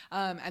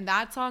 And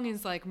that song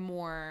is like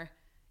more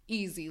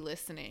easy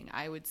listening,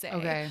 I would say.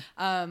 Okay.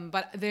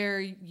 But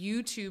their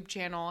YouTube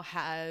channel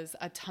has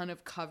a ton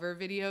of cover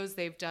videos.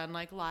 They've done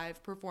like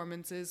live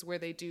performances where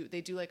they do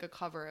like a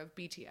cover of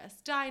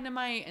BTS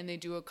Dynamite, and they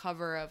do a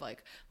cover of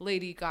like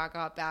Lady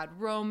Gaga Bad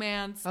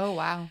Romance. Oh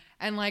wow.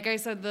 And like I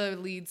said, the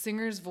lead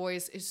singer's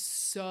voice is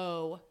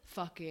so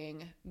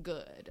fucking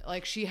good.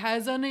 Like she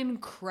has an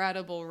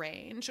incredible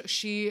range.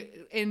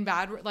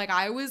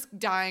 I was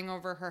dying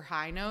over her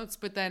high notes,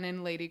 but then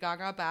in Lady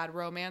Gaga Bad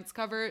Romance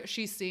cover,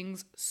 she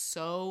sings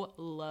so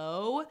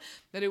low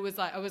that it was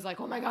like, I was like,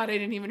 oh my God, I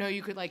didn't even know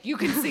you could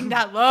sing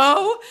that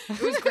low.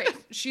 It was great.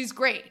 She's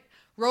great.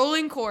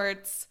 Rolling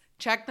Quartz,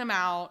 check them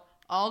out.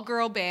 All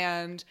girl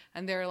band,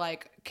 and they're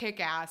like kick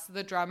ass.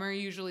 The drummer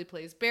usually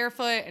plays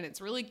barefoot and it's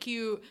really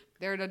cute.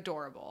 They're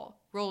adorable.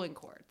 Rolling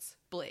Quartz,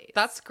 Blaze.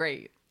 That's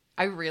great.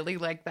 I really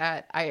like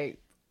that.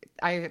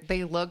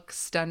 They look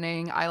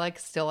stunning. I like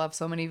still have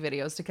so many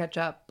videos to catch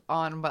up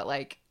on, but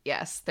like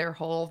yes, their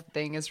whole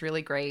thing is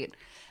really great.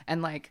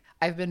 And like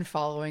I've been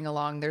following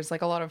along. There's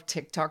like a lot of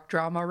TikTok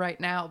drama right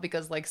now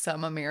because like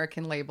some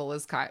American label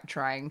is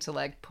trying to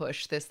like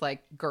push this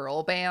like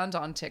girl band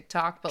on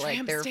TikTok, but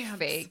like they're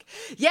fake.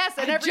 Yes,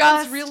 and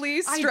everyone's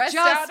really stressed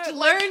out. I just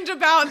learned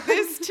about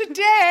this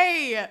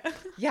today.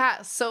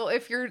 Yeah, so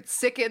if you're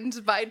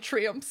sickened by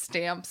tramp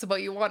stamps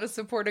but you want to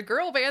support a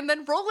girl band,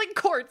 then Rolling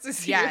Quartz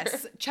is here.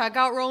 Yes, check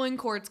out Rolling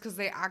Quartz because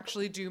they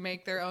actually do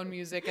make their own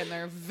music and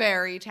they're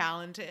very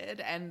talented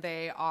and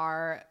they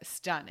are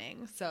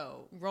stunning.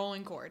 So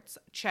Rolling Quartz,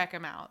 check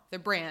them out. They're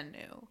brand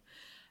new.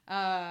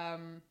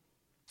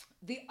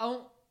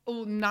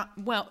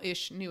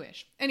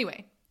 Newish.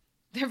 Anyway,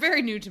 they're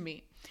very new to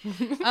me.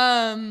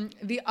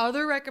 The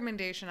other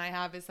recommendation I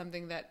have is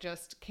something that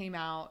just came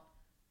out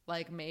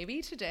like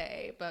maybe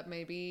today, but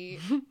maybe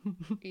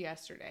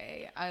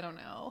yesterday. I don't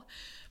know.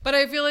 But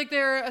I feel like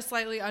they're a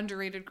slightly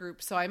underrated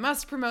group, so I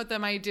must promote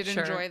them. I did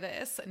enjoy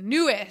this.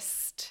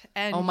 NU'EST.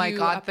 Oh my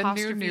God, the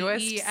new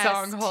NU'EST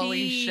song.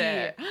 Holy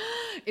shit.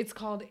 It's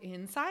called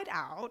Inside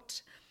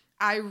Out.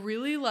 I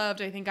really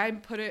loved, I think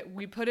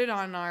we put it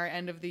on our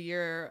end of the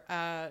year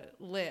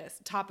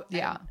list,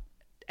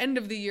 end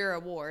of the year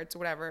awards,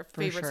 whatever,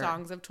 favorite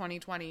songs of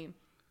 2020.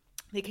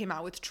 They came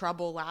out with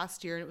Trouble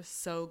last year and it was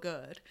so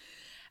good.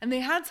 And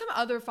they had some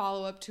other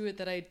follow-up to it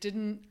that I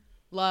didn't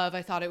love.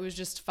 I thought it was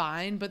just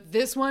fine, but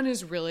this one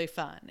is really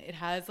fun. It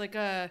has like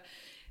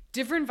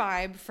different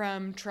vibe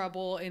from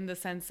Trouble in the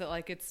sense that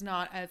like it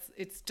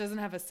doesn't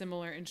have a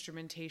similar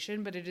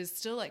instrumentation, but it is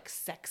still like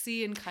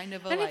sexy and kind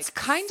of a And like it's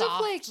kind of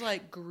soft,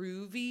 like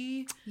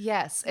groovy.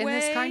 Yes, in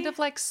this kind of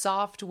like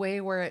soft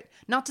way where it,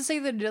 not to say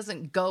that it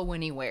doesn't go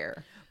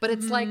anywhere, but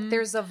it's like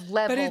there's a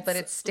level that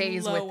it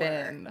stays lower.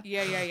 within.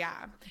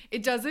 Yeah.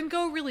 It doesn't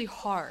go really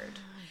hard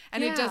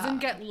and it doesn't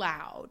get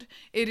loud.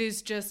 It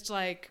is just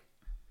like,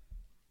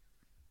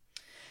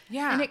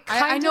 yeah, and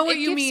I know what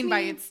you mean by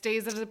it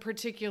stays at a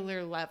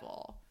particular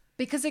level.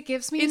 Because it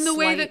gives me in the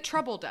way that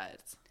Trouble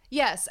does.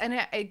 Yes, and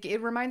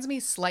it reminds me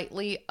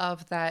slightly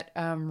of that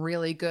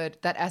really good,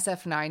 that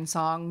SF9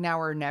 song, Now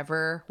or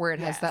Never, where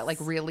it has that like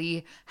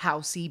really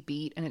housey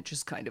beat and it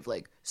just kind of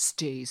like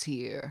stays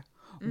here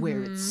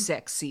where it's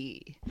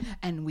sexy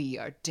and we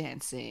are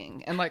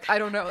dancing. And like, I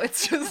don't know,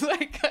 it's just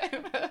like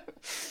kind of...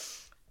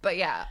 But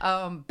yeah,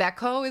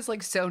 Becco is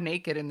like so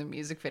naked in the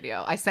music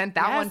video. I sent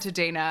that one to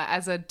Dana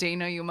as a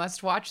Dana, you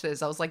must watch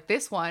this. I was like,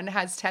 this one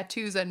has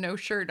tattoos and no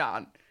shirt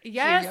on.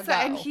 Yes,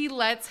 and he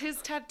lets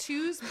his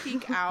tattoos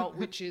peek out,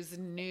 which is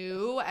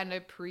new and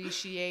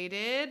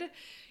appreciated.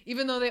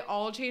 Even though they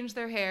all changed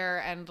their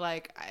hair and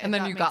like, and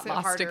then you got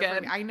lost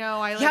again. I know.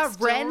 I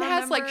like Ren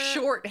has like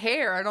short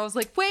hair, and I was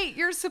like, wait,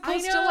 you're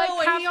supposed to like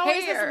have he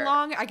always hair. Has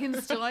long. I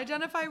can still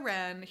identify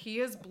Ren. He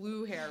has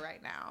blue hair right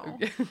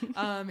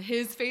now.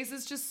 His face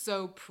is just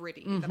so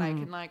pretty that I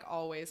can like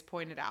always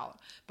point it out.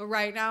 But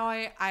right now,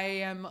 I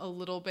am a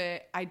little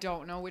bit. I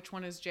don't know which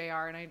one is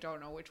JR and I don't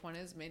know which one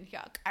is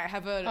Minhyuk. I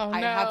have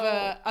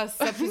a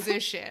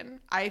supposition.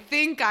 I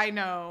think I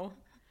know.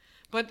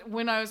 But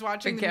when I was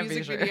watching the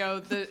music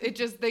video,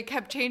 they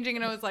kept changing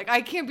and I was like,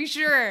 I can't be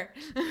sure.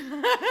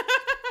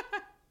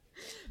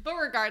 But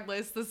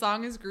regardless, the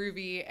song is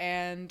groovy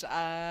and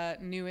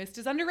Newest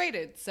is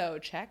underrated. So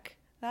check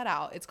that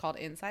out. It's called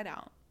Inside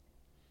Out.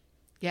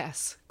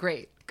 Yes.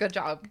 Great. Good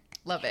job.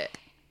 Love it.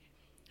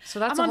 So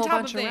that's I'm a whole on top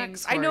bunch of of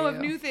things. recs I know for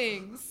of you. new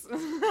things.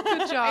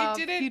 Good job. I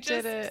didn't you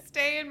just did it.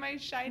 stay in my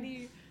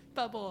shiny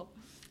bubble.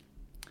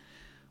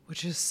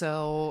 Which is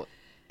so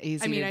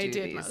easy to do I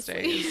did these mostly.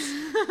 days.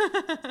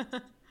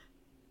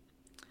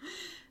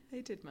 I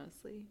did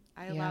mostly.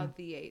 I allowed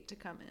the 8 to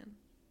come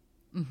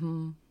in.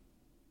 Mm-hmm.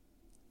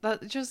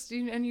 That just,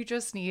 and you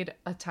just need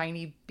a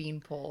tiny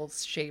beanpole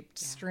shaped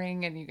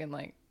string and you can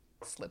like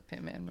slip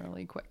him in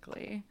really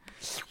quickly.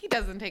 He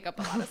doesn't take up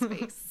a lot of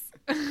space.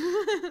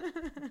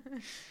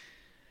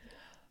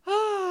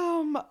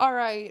 All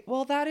right.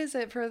 Well, that is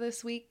it for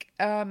this week.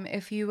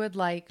 If you would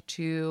like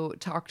to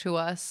talk to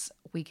us,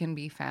 we can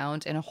be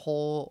found in a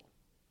whole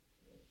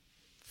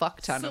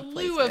fuck ton of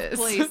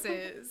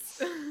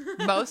places.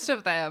 Most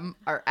of them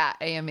are at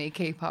AMA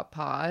K-Pop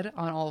Pod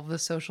on all of the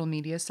social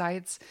media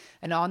sites.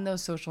 And on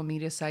those social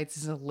media sites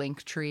is a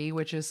link tree,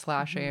 which is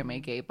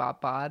 /AMA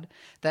K-Pop Pod,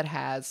 that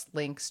has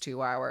links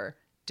to our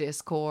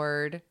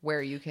Discord,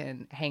 where you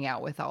can hang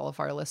out with all of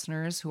our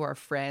listeners who are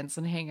friends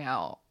and hang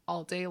out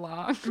all day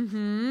long.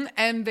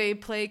 And they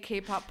play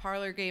K-pop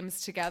parlor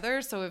games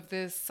together. So if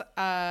this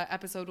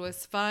episode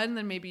was fun,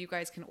 then maybe you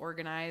guys can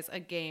organize a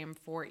game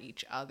for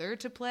each other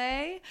to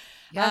play.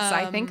 Yes,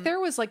 I think there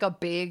was like a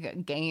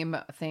big game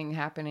thing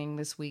happening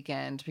this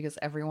weekend because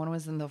everyone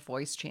was in the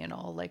voice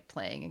channel like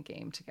playing a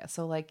game together.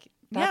 So like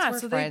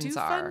that's where friends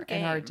are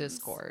in our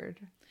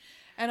Discord.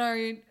 And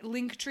our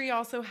link tree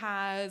also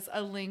has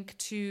a link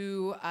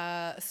to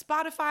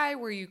Spotify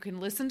where you can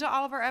listen to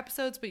all of our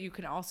episodes, but you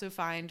can also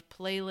find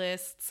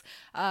playlists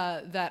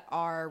that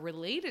are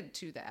related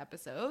to the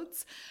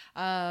episodes,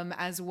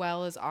 as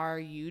well as our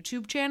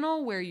YouTube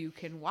channel where you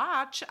can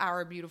watch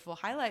our beautiful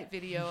highlight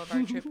video of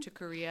our trip to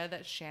Korea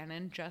that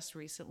Shannon just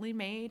recently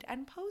made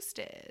and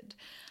posted.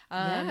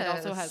 It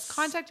also has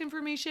contact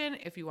information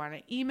if you want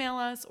to email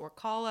us or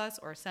call us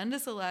or send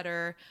us a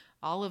letter.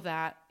 All of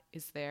that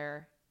is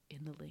there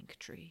in the link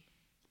tree.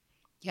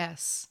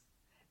 Yes.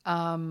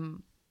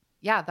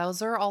 Yeah,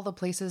 those are all the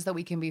places that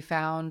we can be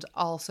found.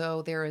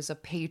 Also, there is a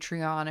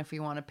Patreon if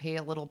you want to pay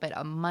a little bit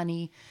of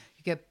money.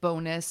 You get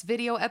bonus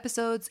video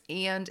episodes,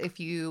 and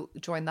if you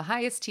join the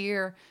highest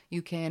tier,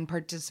 you can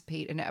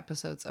participate in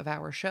episodes of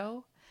our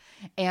show.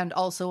 And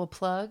also a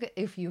plug,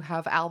 if you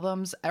have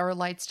albums or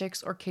light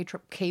sticks or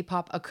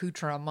K-pop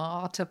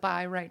accoutrement to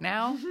buy right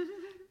now,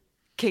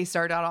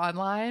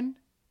 kstar.online,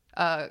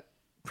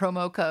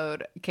 promo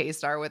code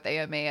KSTAR with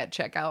AMA at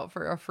checkout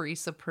for a free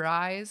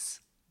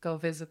surprise. Go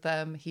visit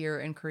them here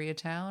in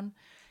Koreatown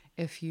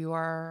if you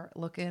are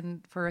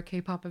looking for a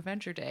K-pop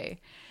adventure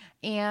day.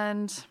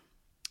 And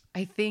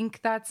I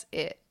think that's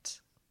it.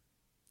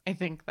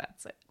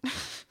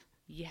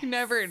 Yes. You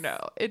never know.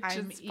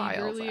 I'm just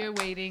piles eagerly up.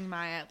 awaiting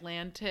my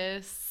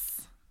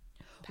Atlantis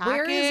package.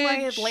 Where is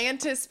my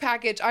Atlantis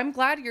package? I'm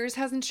glad yours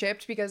hasn't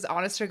shipped because,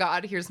 honest to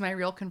God, here's my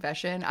real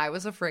confession. I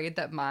was afraid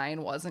that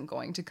mine wasn't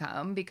going to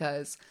come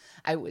because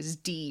I was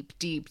deep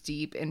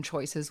in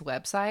Choice's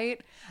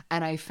website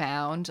and I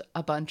found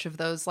a bunch of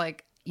those,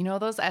 like, you know,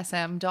 those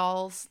SM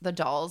dolls, the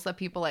dolls that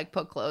people like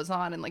put clothes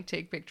on and like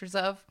take pictures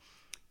of.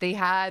 they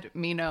had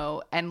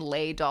Mino and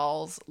Lay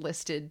dolls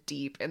listed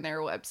deep in their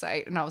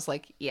website. And I was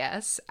like,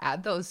 yes,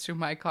 add those to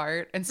my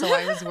cart. And so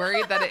I was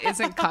worried that it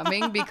isn't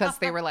coming because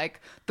they were like,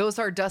 those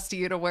are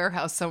dusty in a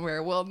warehouse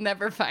somewhere. We'll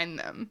never find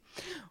them.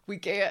 We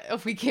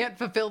can't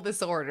fulfill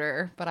this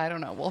order. But I don't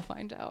know. We'll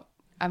find out.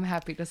 I'm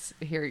happy to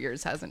hear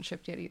yours hasn't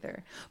shipped yet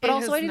either. But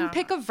also I didn't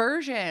pick a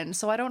version.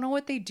 So I don't know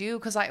what they do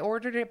because I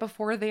ordered it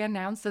before they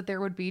announced that there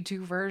would be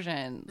 2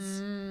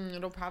 versions.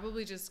 It'll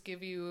probably just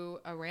give you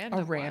a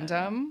random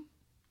one.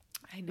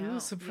 I know. Ooh,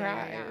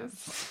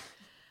 surprise.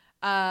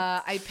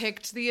 Yeah. I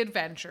picked the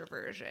adventure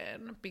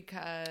version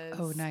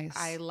because nice.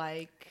 I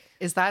like.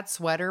 Is that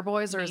Sweater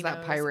Boys or is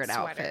that pirate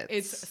sweater. outfits?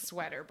 It's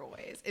Sweater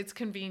Boys. It's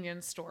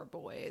convenience store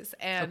boys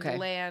and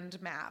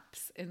land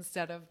maps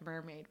instead of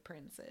mermaid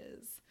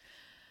princes.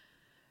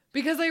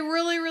 Because I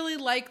really, really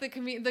like the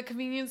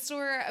convenience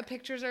store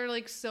pictures are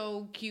like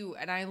so cute,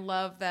 and I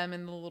love them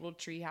in the little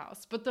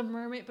treehouse. But then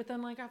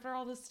like after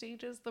all the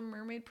stages, the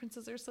mermaid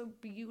princes are so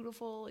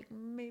beautiful. Like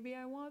maybe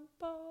I want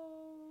both.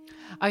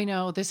 I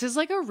know this is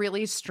like a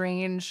really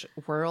strange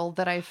world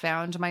that I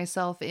found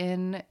myself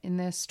in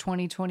this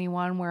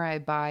 2021, where I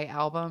buy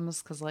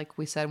albums because, like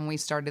we said when we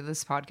started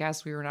this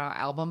podcast, we were not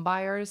album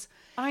buyers.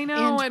 I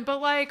know, but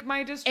like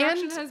my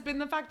distraction has been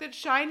the fact that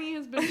Shiny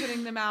has been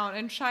putting them out,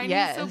 and Shiny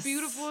is so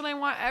beautiful, and I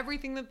want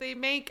everything that they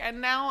make,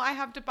 and now I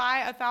have to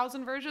buy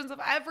 1,000 versions of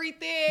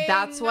everything.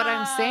 That's what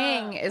I'm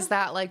saying, is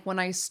that like when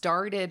I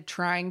started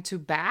trying to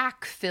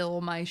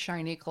backfill my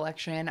Shiny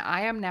collection,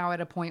 I am now at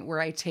a point where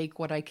I take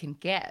what I can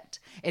get.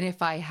 And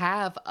if I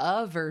have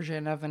a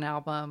version of an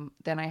album,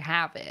 then I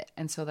have it.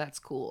 And so that's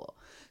cool.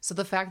 So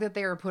the fact that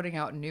they are putting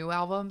out new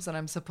albums and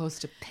I'm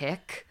supposed to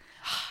pick,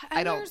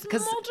 I don't,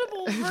 because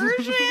multiple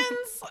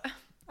versions.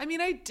 I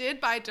mean, I did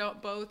buy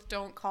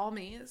Don't Call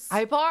Me's.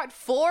 I bought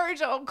 4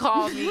 Don't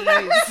Call Me's.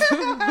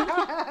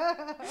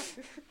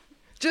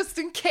 Just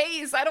in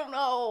case, I don't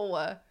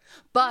know.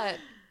 But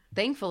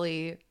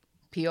thankfully,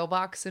 P.O.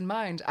 Box in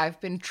mind, I've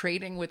been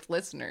trading with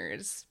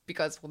listeners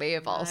because they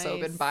have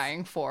also been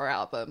buying 4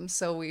 albums.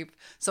 So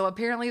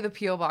apparently the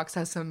P.O. Box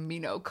has some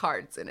Mino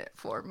cards in it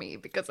for me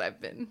because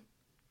I've been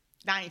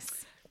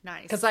nice.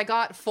 Because I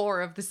got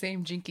 4 of the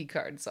same Jinky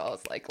cards, so I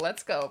was like,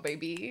 let's go,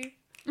 baby.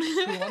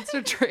 Who wants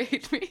to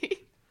trade me?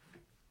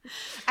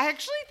 I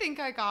actually think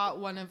I got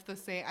one of the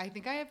same. I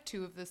think I have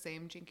 2 of the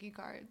same Jinky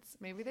cards.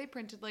 Maybe they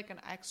printed like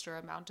an extra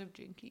amount of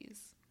Jinkies.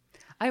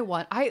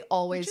 I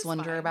always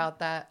wonder about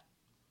that.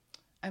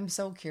 I'm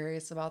so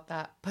curious about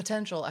that.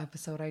 Potential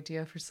episode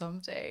idea for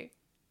someday.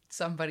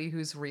 Somebody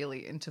who's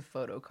really into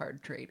photo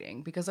card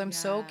trading, because I'm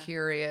so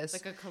curious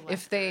like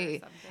if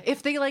they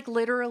like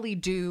literally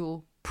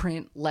do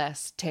print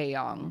less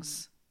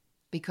Taeyongs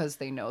because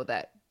they know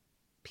that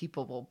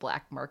people will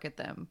black market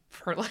them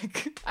for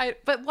like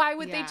but why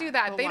would they do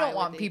that? They don't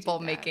want people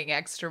making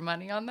extra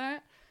money on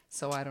that.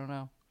 So I don't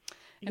know.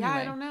 Anyway. Yeah,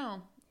 I don't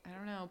know.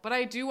 But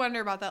I do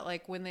wonder about that,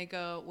 like when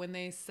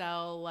they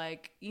sell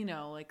like, you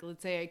know, like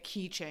let's say a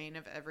keychain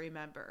of every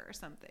member or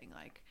something,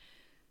 like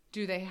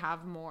do they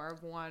have more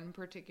of one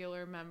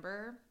particular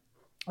member?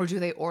 Or do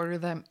they order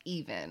them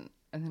even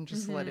and then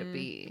just let it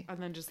be?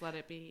 And then just let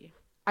it be.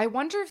 I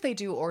wonder if they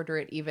do order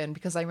it even,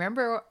 because I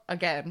remember,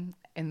 again,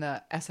 in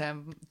the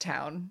SM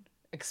Town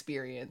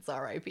experience,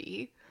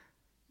 RIP,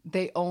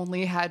 they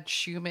only had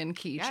Schumann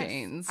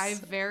keychains.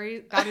 Yes,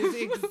 that is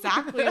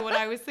exactly what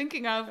I was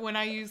thinking of when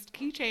I used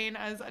keychain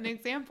as an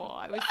example.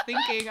 I was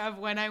thinking of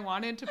when I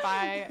wanted to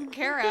buy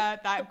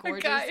Kara that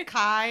gorgeous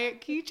Kai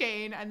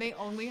keychain, and they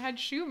only had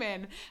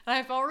Schumann. And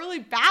I felt really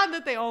bad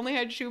that they only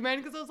had Schumann,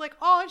 because I was like,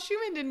 oh,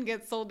 Schumann didn't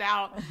get sold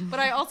out. But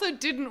I also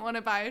didn't want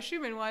to buy a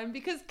Schumann one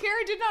because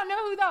Kara did not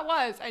know who that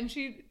was. And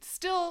she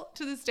still,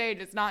 to this day,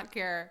 does not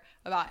care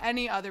about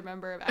any other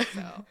member of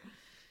EXO.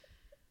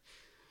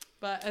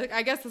 But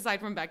I guess aside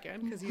from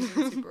Baekhyun, because he's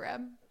in Super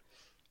Red.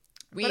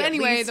 But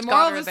anyway, the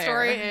moral of the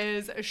story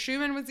is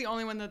Schumann was the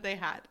only one that they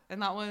had.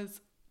 And that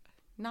was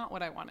not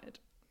what I wanted.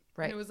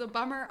 Right. And it was a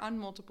bummer on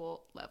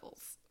multiple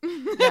levels.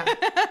 Yeah.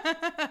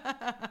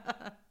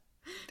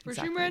 For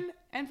Schumann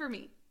and for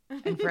me.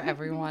 And for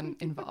everyone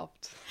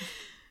involved.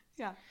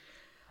 Yeah.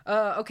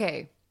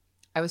 Okay.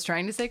 I was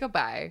trying to say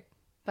goodbye.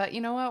 But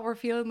you know what? We're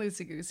feeling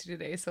loosey-goosey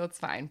today, so it's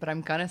fine. But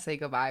I'm going to say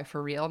goodbye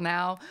for real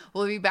now.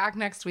 We'll be back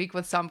next week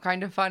with some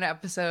kind of fun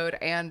episode.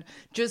 And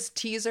just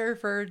teaser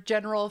for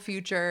general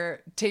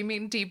future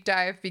Taemin deep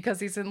dive, because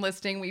he's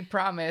enlisting. We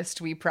promised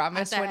when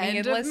he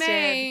enlisted.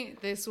 May,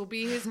 this will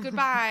be his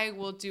goodbye.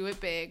 We'll do it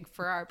big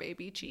for our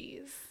baby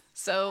cheese.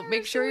 So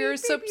make sure you're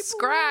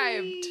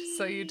subscribed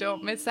so you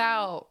don't miss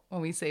out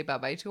when we say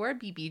bye-bye to our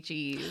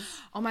BBGs.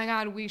 Oh my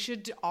God, we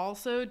should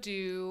also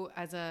do,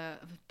 as a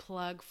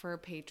plug for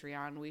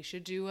Patreon, we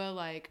should do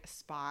a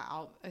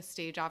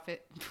stage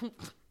outfit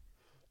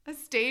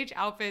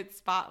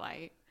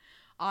spotlight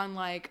on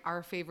like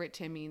our favorite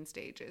Taemin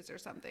stages or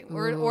something,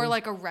 or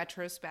like a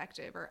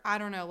retrospective, or I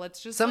don't know.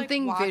 Let's just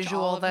something like, watch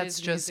visual all of that's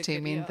his just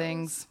Taemin videos.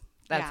 things.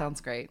 That sounds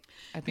great.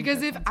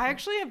 Because I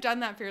actually have done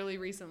that fairly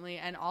recently,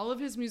 and all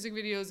of his music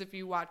videos, if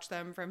you watch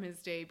them from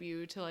his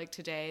debut to like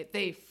today,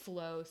 they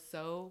flow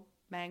so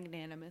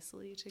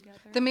magnanimously together.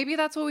 Then maybe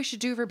that's what we should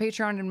do for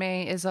Patreon in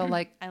May is a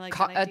like, I like a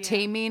that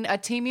idea.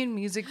 taming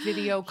music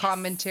video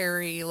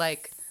commentary.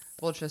 Like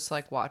we'll just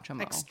like watch them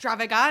all.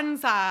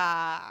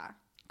 Extravaganza.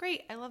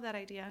 Great. I love that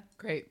idea.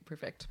 Great.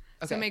 Perfect.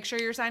 Okay. So make sure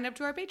you're signed up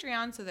to our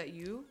Patreon so that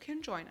you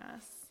can join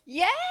us.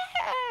 Yeah.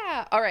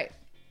 All right.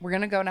 We're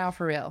going to go now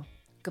for real.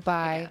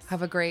 Goodbye. guess.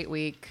 Have a great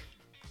week.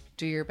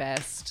 Do your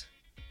best.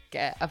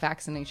 Get a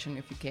vaccination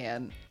if you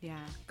can. Yeah.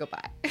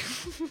 Goodbye.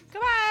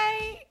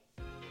 Goodbye.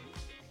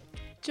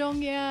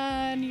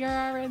 Jonghyun, you're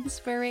our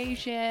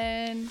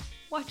inspiration.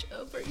 Watch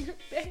over your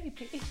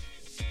baby.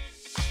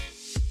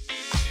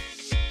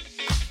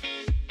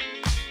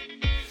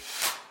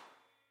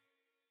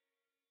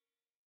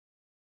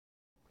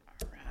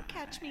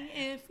 Catch me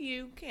if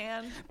you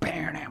can.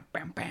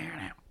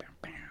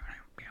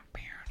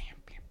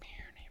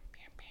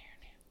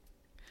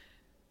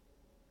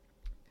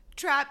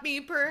 Trap me,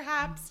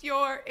 perhaps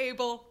you're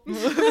able. Trap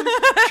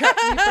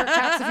me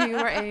perhaps if you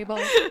are able.